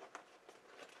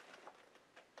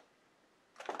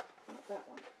 Not that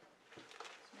one.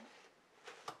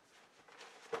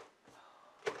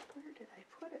 Where did I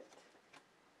put it?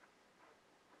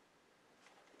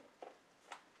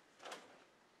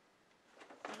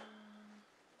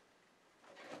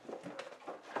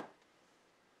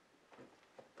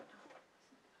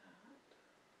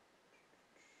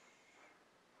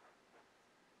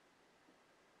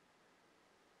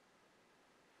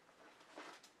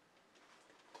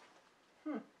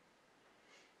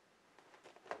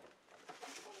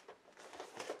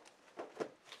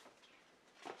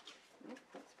 Nope,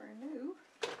 that's brand new.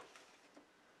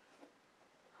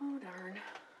 Oh darn.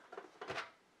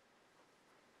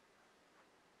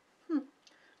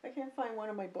 I can't find one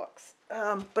of my books,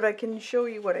 but I can show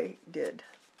you what I did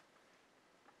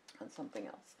on something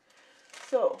else.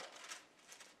 So,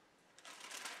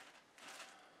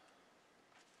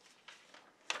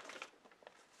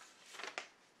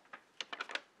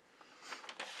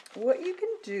 what you can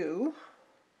do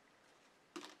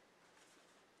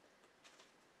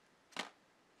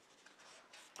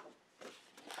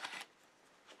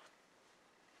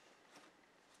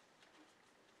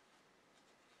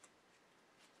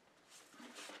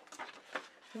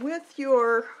with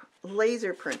your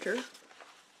laser printer,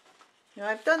 now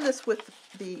I've done this with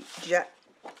the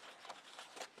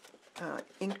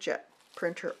inkjet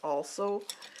printer also.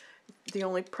 The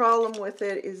only problem with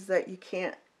it is that you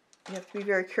have to be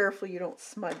very careful you don't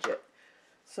smudge it.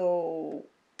 So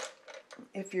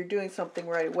if you're doing something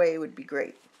right away, it would be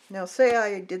great. Now say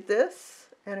I did this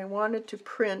and I wanted to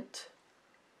print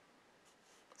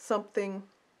something,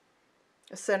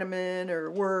 a sentiment or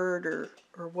word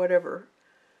or whatever,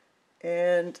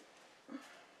 and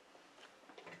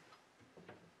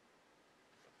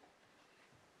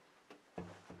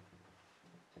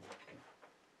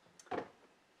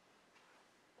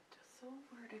so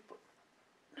where did I put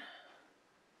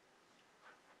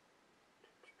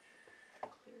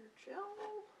clear gel?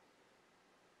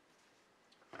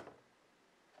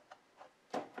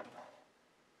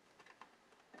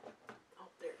 Oh,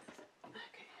 there it is.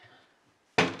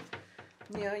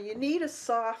 Okay. Now you need a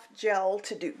soft gel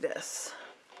to do this.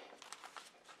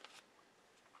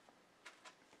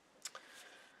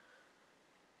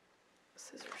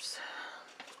 Scissors.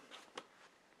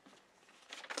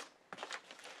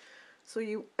 So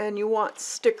you want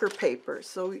sticker paper.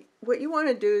 So what you want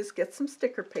to do is get some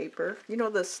sticker paper. You know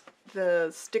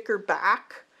the sticker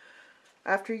back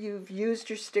after you've used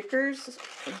your stickers,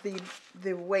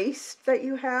 the waste that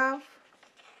you have.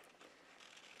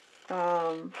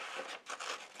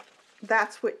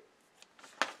 That's what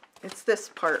it's this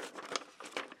part.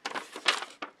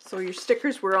 So your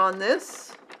stickers were on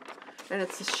this, and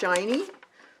it's shiny.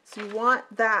 So you want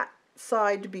that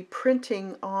side to be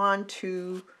printing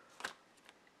onto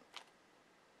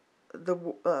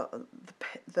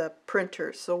the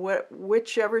printer. So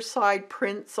whichever side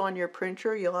prints on your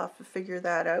printer, you'll have to figure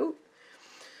that out.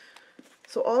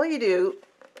 So all you do,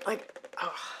 let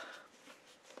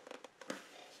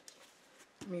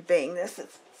me bang this,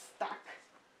 it's stuck.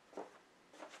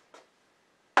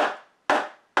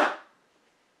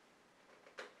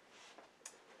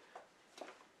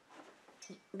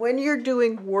 When you're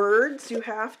doing words, you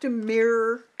have to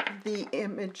mirror the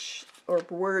image or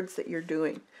words that you're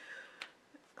doing.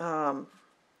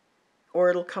 Or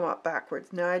it'll come up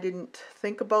backwards. Now I didn't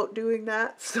think about doing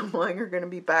that, so mine are going to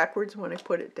be backwards when I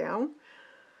put it down.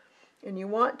 And you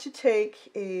want to take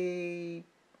a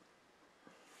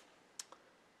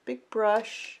big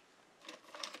brush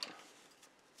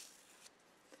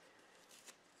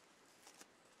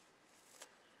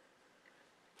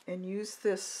and use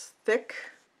this thick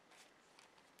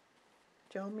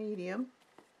gel medium.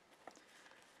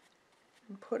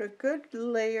 And put a good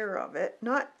layer of it,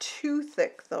 not too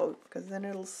thick though, because then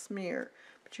it'll smear,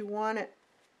 but you want it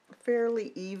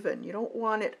fairly even. You don't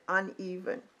want it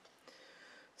uneven.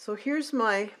 So here's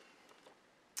my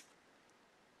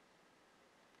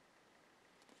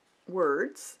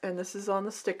words, and this is on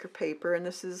the sticker paper, and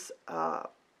this is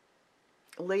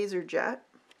laser jet.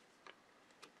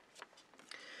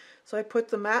 So I put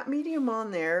the matte medium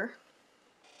on there.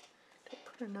 Did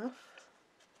I put enough?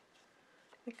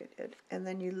 I think I did. And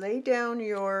then you lay down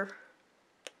your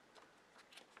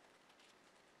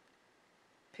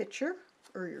picture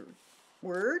or your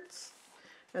words,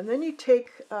 and then you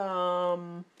take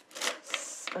a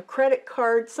credit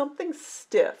card, something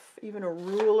stiff, even a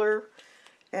ruler,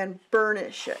 and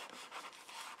burnish it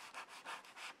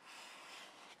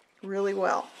really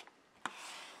well.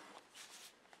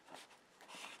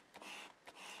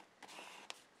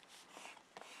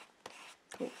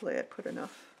 Hopefully I put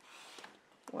enough,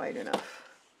 wide enough.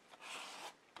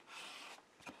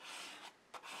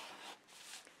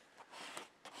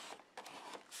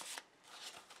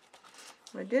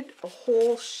 I did a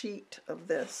whole sheet of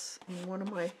this in one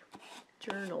of my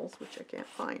journals, which I can't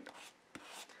find. I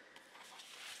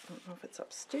don't know if it's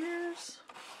upstairs.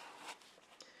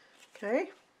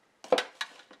 Okay.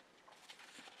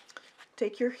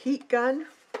 Take your heat gun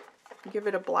and give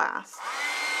it a blast.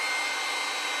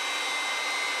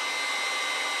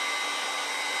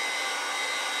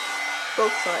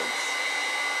 Both sides.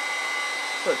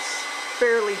 So it's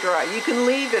fairly dry. You can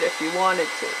leave it if you wanted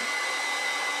to.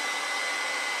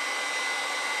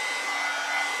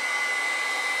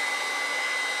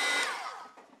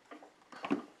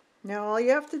 Now all you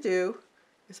have to do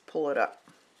is pull it up.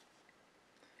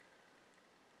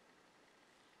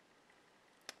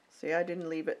 See, I didn't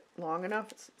leave it long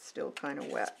enough. It's still kind of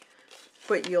wet.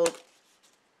 But you'll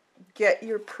get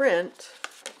your print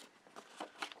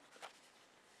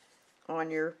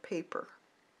on your paper.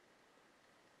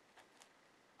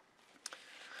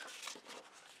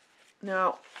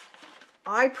 Now,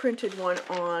 I printed one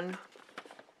on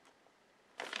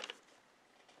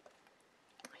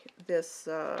this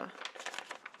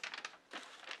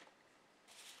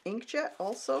inkjet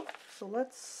also, so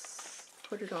let's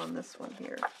put it on this one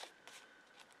here.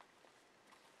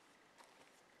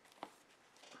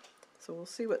 So we'll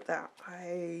see what that,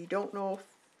 I don't know if,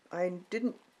 I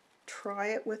didn't try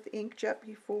it with inkjet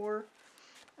before.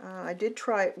 I did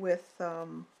try it with, what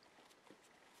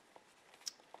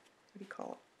do you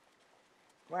call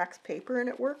it, wax paper, and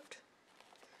it worked.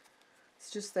 It's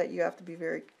just that you have to be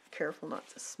very careful not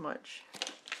to smudge.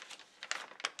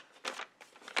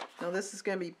 Now this is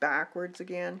going to be backwards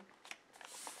again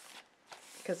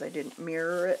because I didn't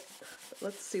mirror it. But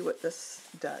let's see what this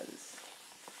does.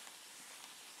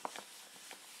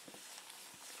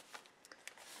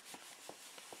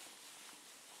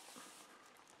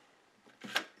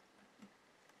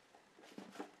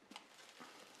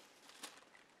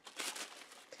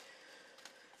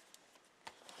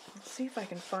 Let's see if I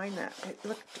can find that. It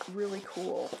looked really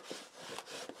cool.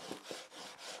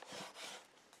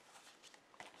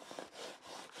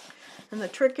 And the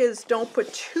trick is, don't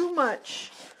put too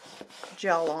much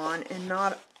gel on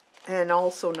and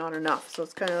also not enough. So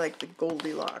it's kind of like the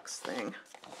Goldilocks thing.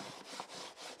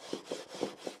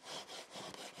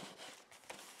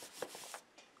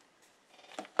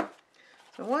 So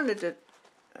I wanted to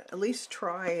at least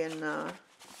try and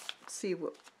see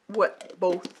what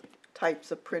both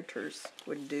types of printers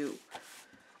would do.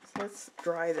 So let's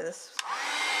dry this.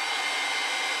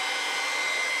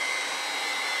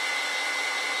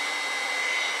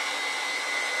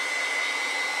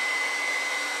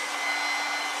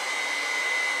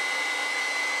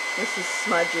 This is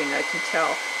smudging, I can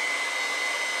tell.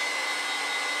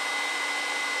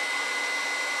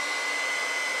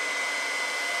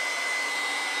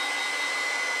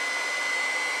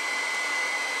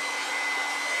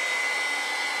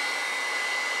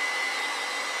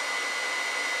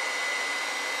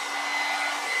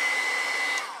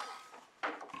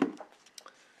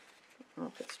 I don't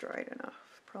know if it's dried enough.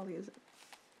 Probably isn't.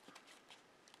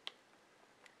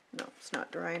 No, it's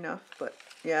not dry enough, but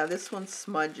yeah, this one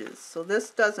smudges, so this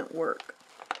doesn't work.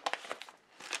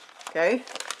 Okay,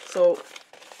 so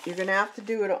you're going to have to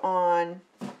do it on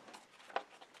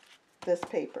this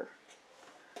paper.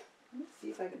 Let's see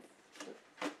if I can,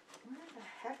 where the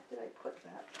heck did I put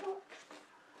that?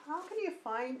 How can you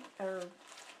find or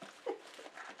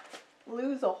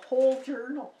lose a whole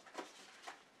journal?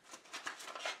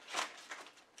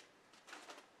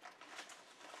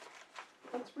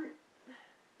 That's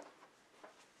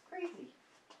crazy.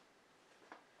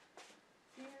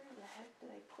 Where the heck did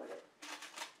I put it?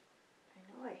 I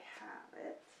know I have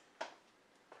it.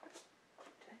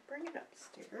 Did I bring it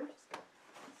upstairs?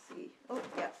 Let's see. Oh,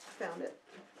 yeah, I found it.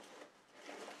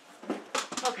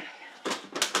 Okay.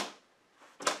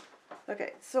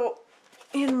 Okay, so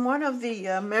in one of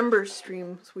the member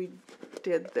streams we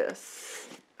did this.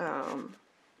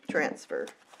 transfer.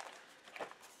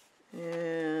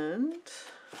 And,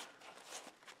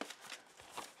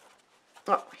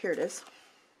 oh, here it is.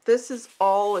 This is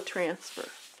all a transfer,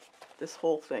 this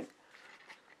whole thing.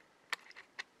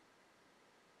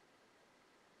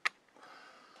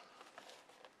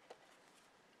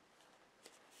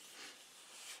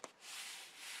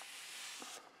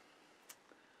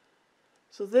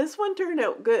 So this one turned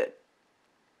out good.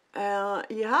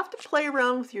 You have to play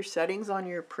around with your settings on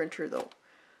your printer though.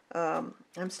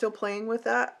 I'm still playing with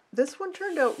that. This one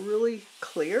turned out really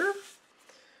clear,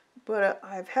 but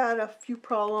I've had a few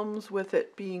problems with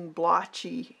it being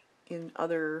blotchy in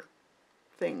other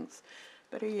things.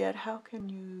 Better yet, how can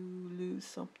you lose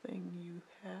something you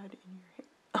had in your hand?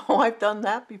 Oh, I've done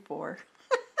that before.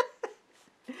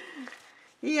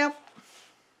 Yep.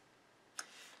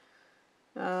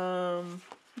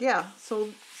 Yeah, so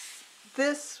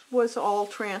this was all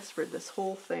transferred, this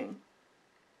whole thing.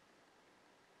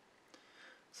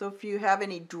 So if you have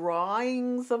any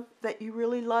drawings that you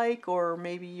really like, or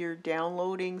maybe you're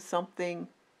downloading something,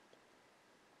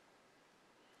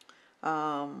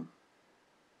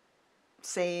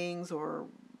 sayings or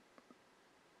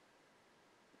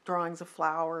drawings of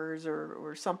flowers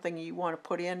or something you want to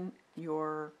put in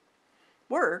your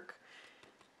work,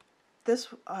 this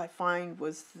I find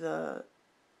was the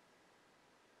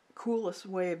coolest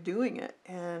way of doing it.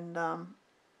 And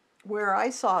where I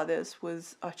saw this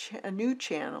was a new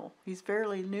channel. He's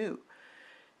fairly new,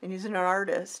 and he's an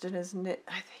artist, and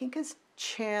I think his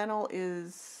channel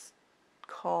is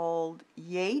called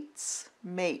Yates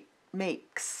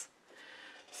Makes.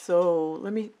 So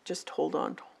let me just hold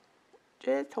on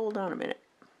a minute.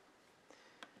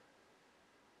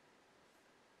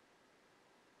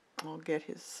 I'll get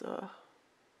his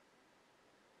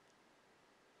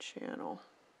channel.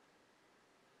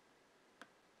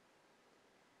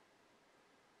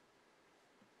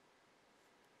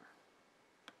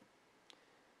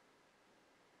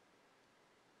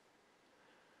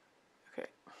 Okay.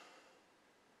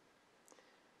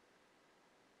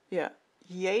 Yeah,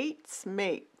 Yates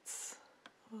Makes.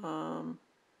 Copy.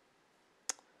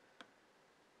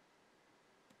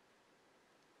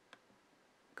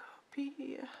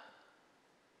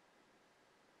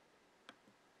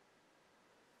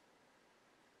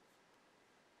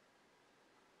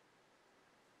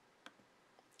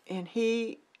 And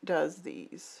he does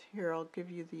these. Here, I'll give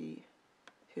you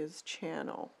his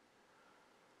channel.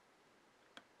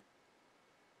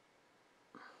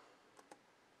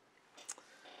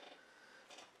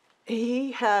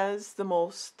 He has the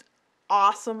most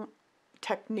awesome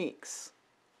techniques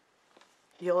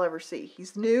you'll ever see.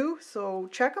 He's new, so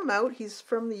check him out. He's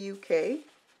from the UK.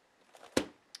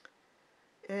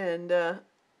 And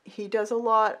he does a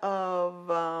lot of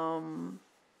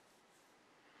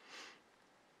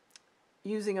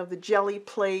using of the jelly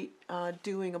plate,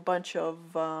 doing a bunch of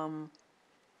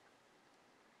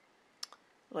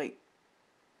like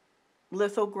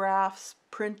lithographs,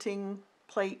 printing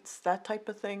plates, that type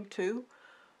of thing too.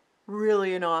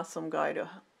 Really an awesome guy to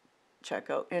check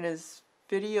out. And his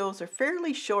videos are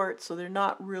fairly short, so they're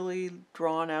not really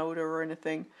drawn out or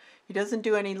anything. He doesn't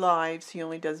do any lives, he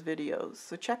only does videos.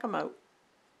 So check him out.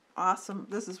 Awesome.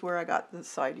 This is where I got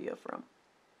this idea from.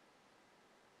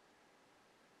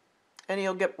 And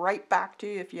he'll get right back to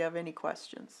you if you have any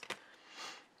questions.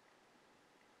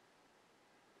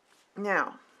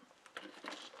 Now,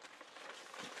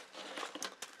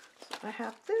 I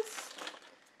have this.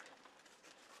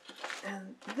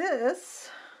 And this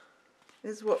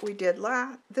is what we did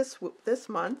this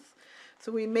month.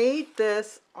 So we made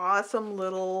this awesome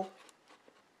little,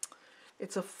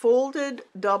 it's a folded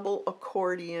double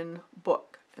accordion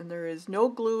book. And there is no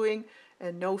gluing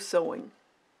and no sewing.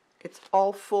 It's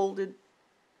all folded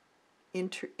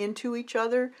into each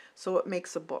other, so it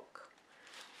makes a book.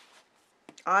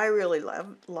 I really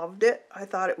loved it. I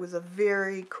thought it was a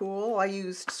very cool. I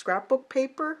used scrapbook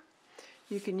paper.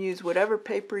 You can use whatever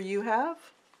paper you have.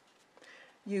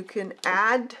 You can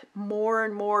add more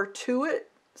and more to it,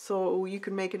 so you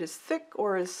can make it as thick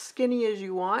or as skinny as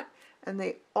you want, and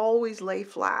they always lay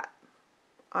flat.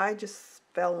 I just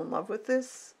fell in love with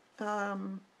this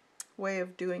way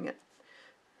of doing it.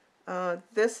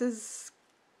 This is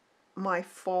my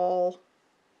fall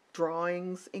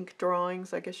drawings, ink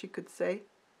drawings, I guess you could say.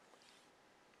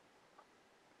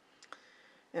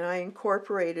 And I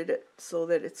incorporated it so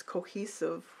that it's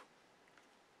cohesive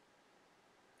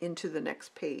into the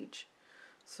next page.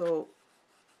 So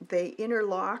they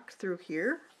interlock through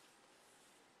here,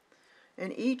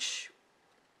 and each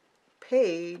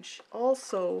page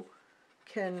also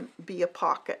can be a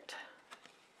pocket.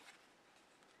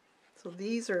 So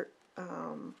these are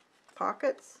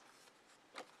pockets.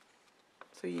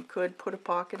 So you could put a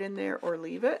pocket in there or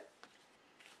leave it.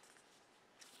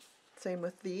 Same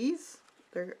with these.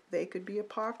 They could be a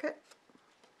pocket.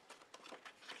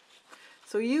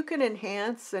 So you can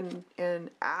enhance and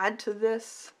add to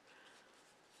this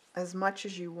as much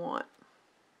as you want.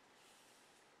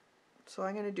 So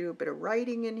I'm going to do a bit of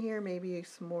writing in here, maybe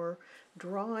some more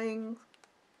drawing,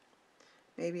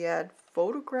 maybe add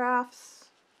photographs.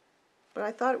 But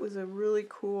I thought it was a really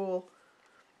cool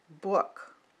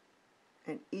book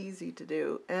and easy to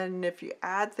do. And if you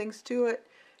add things to it,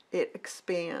 it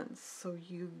expands so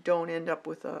you don't end up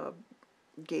with a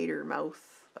gator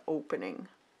mouth opening.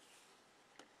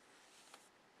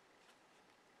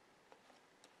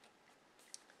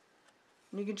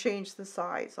 And you can change the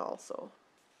size also.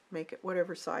 Make it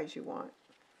whatever size you want.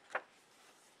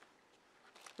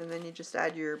 And then you just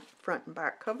add your front and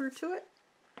back cover to it.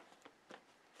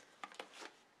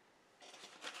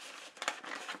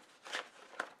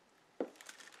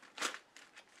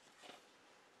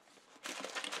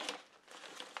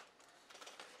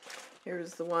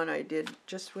 Here's the one I did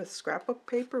just with scrapbook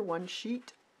paper, one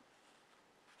sheet.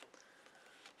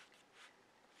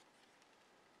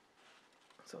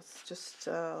 So it's just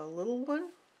a little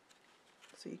one.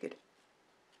 So you could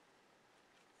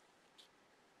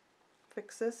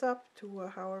fix this up to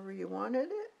however you wanted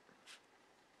it.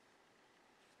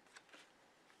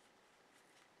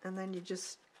 And then you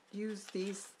just use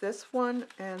this one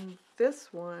and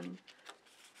this one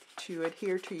to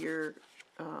adhere to your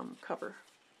cover.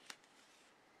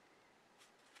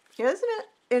 Isn't it?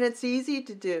 And it's easy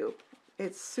to do.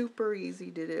 It's super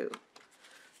easy to do.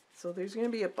 So there's going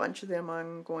to be a bunch of them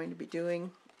I'm going to be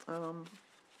doing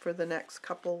for the next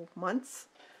couple months.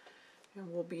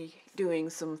 And we'll be doing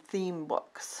some theme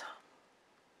books.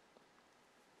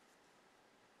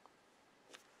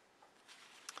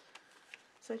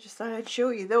 So I just thought I'd show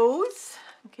you those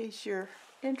in case you're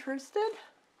interested.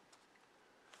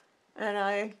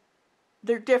 And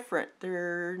they're different.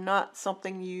 They're not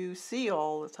something you see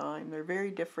all the time. They're very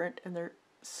different and they're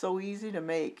so easy to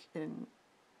make and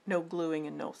no gluing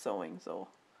and no sewing. So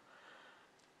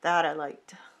that I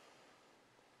liked.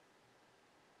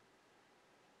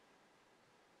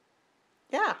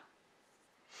 Yeah.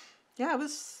 Yeah,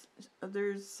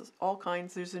 there's all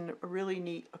kinds. There's a really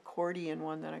neat accordion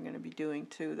one that I'm going to be doing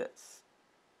too that's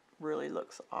really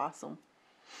looks awesome.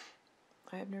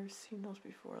 I have never seen those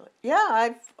before. Yeah,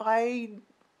 I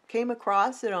came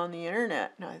across it on the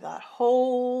internet and I thought,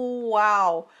 oh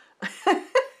wow.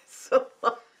 So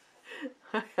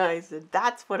I said,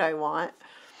 that's what I want.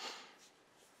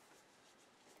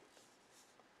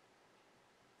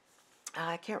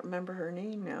 I can't remember her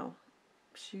name now.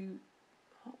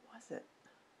 What was it?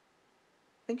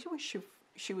 I think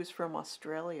she was from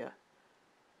Australia.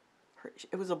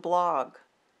 It was a blog.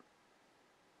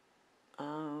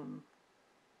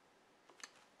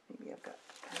 Maybe I've got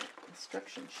an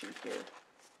instruction sheet here.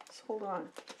 Just hold on.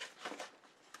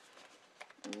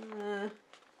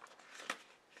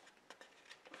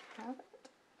 Have it?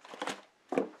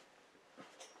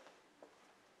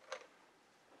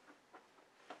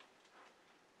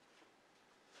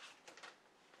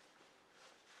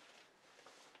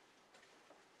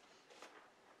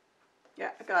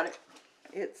 Yeah, I got it.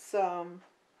 It's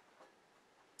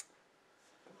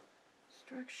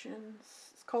instructions.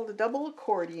 It's called a double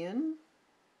accordion.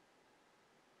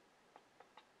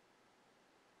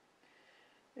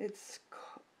 It's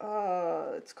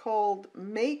called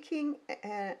Making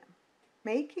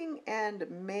and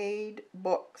Made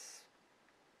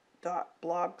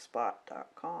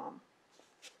Books.blogspot.com.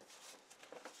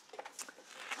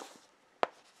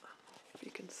 If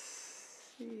you can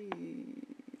see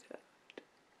that.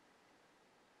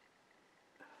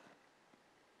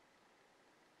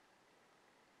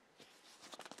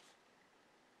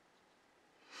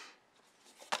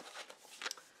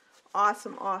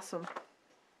 Awesome, awesome.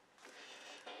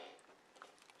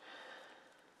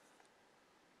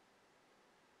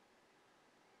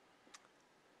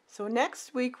 So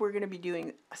next week we're going to be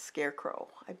doing a scarecrow,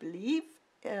 I believe.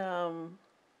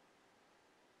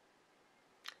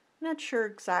 Not sure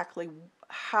exactly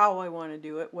how I want to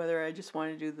do it, whether I just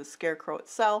want to do the scarecrow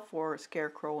itself or a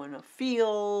scarecrow in a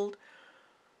field.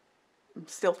 I'm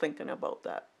still thinking about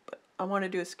that, but I want to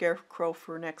do a scarecrow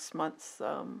for next month's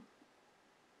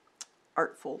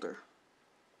art folder.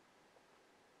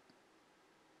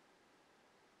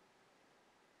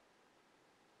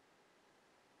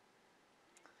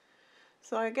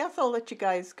 So I guess I'll let you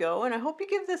guys go, and I hope you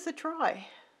give this a try.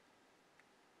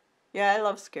 Yeah, I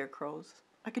love scarecrows.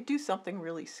 I could do something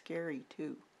really scary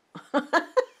too. I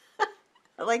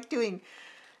like doing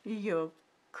you know,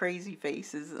 crazy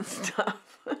faces and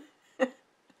stuff.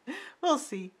 We'll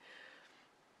see.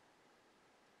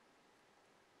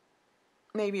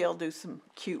 Maybe I'll do some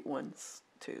cute ones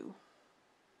too.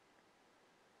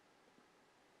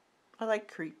 I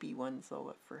like creepy ones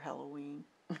though for Halloween.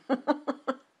 So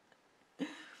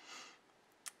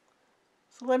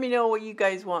let me know what you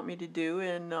guys want me to do,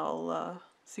 and I'll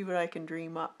see what I can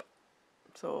dream up.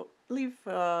 So leave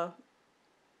a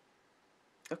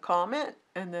comment,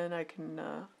 and then I can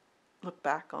look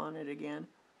back on it again.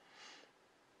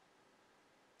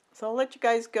 So I'll let you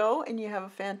guys go, and you have a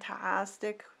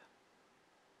fantastic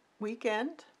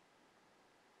weekend.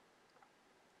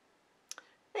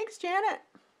 Thanks, Janet.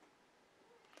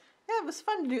 Yeah, it was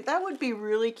fun to do. That would be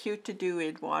really cute to do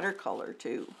in watercolor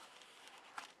too.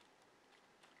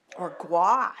 Or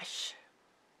gouache.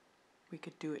 We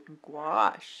could do it in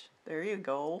gouache. There you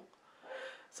go.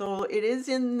 So it is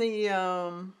in the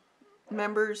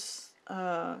members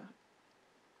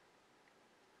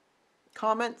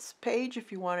comments page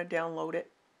if you want to download it.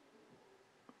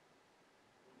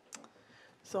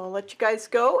 So I'll let you guys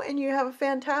go, and you have a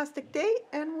fantastic day,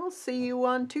 and we'll see you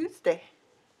on Tuesday.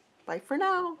 Bye for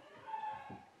now.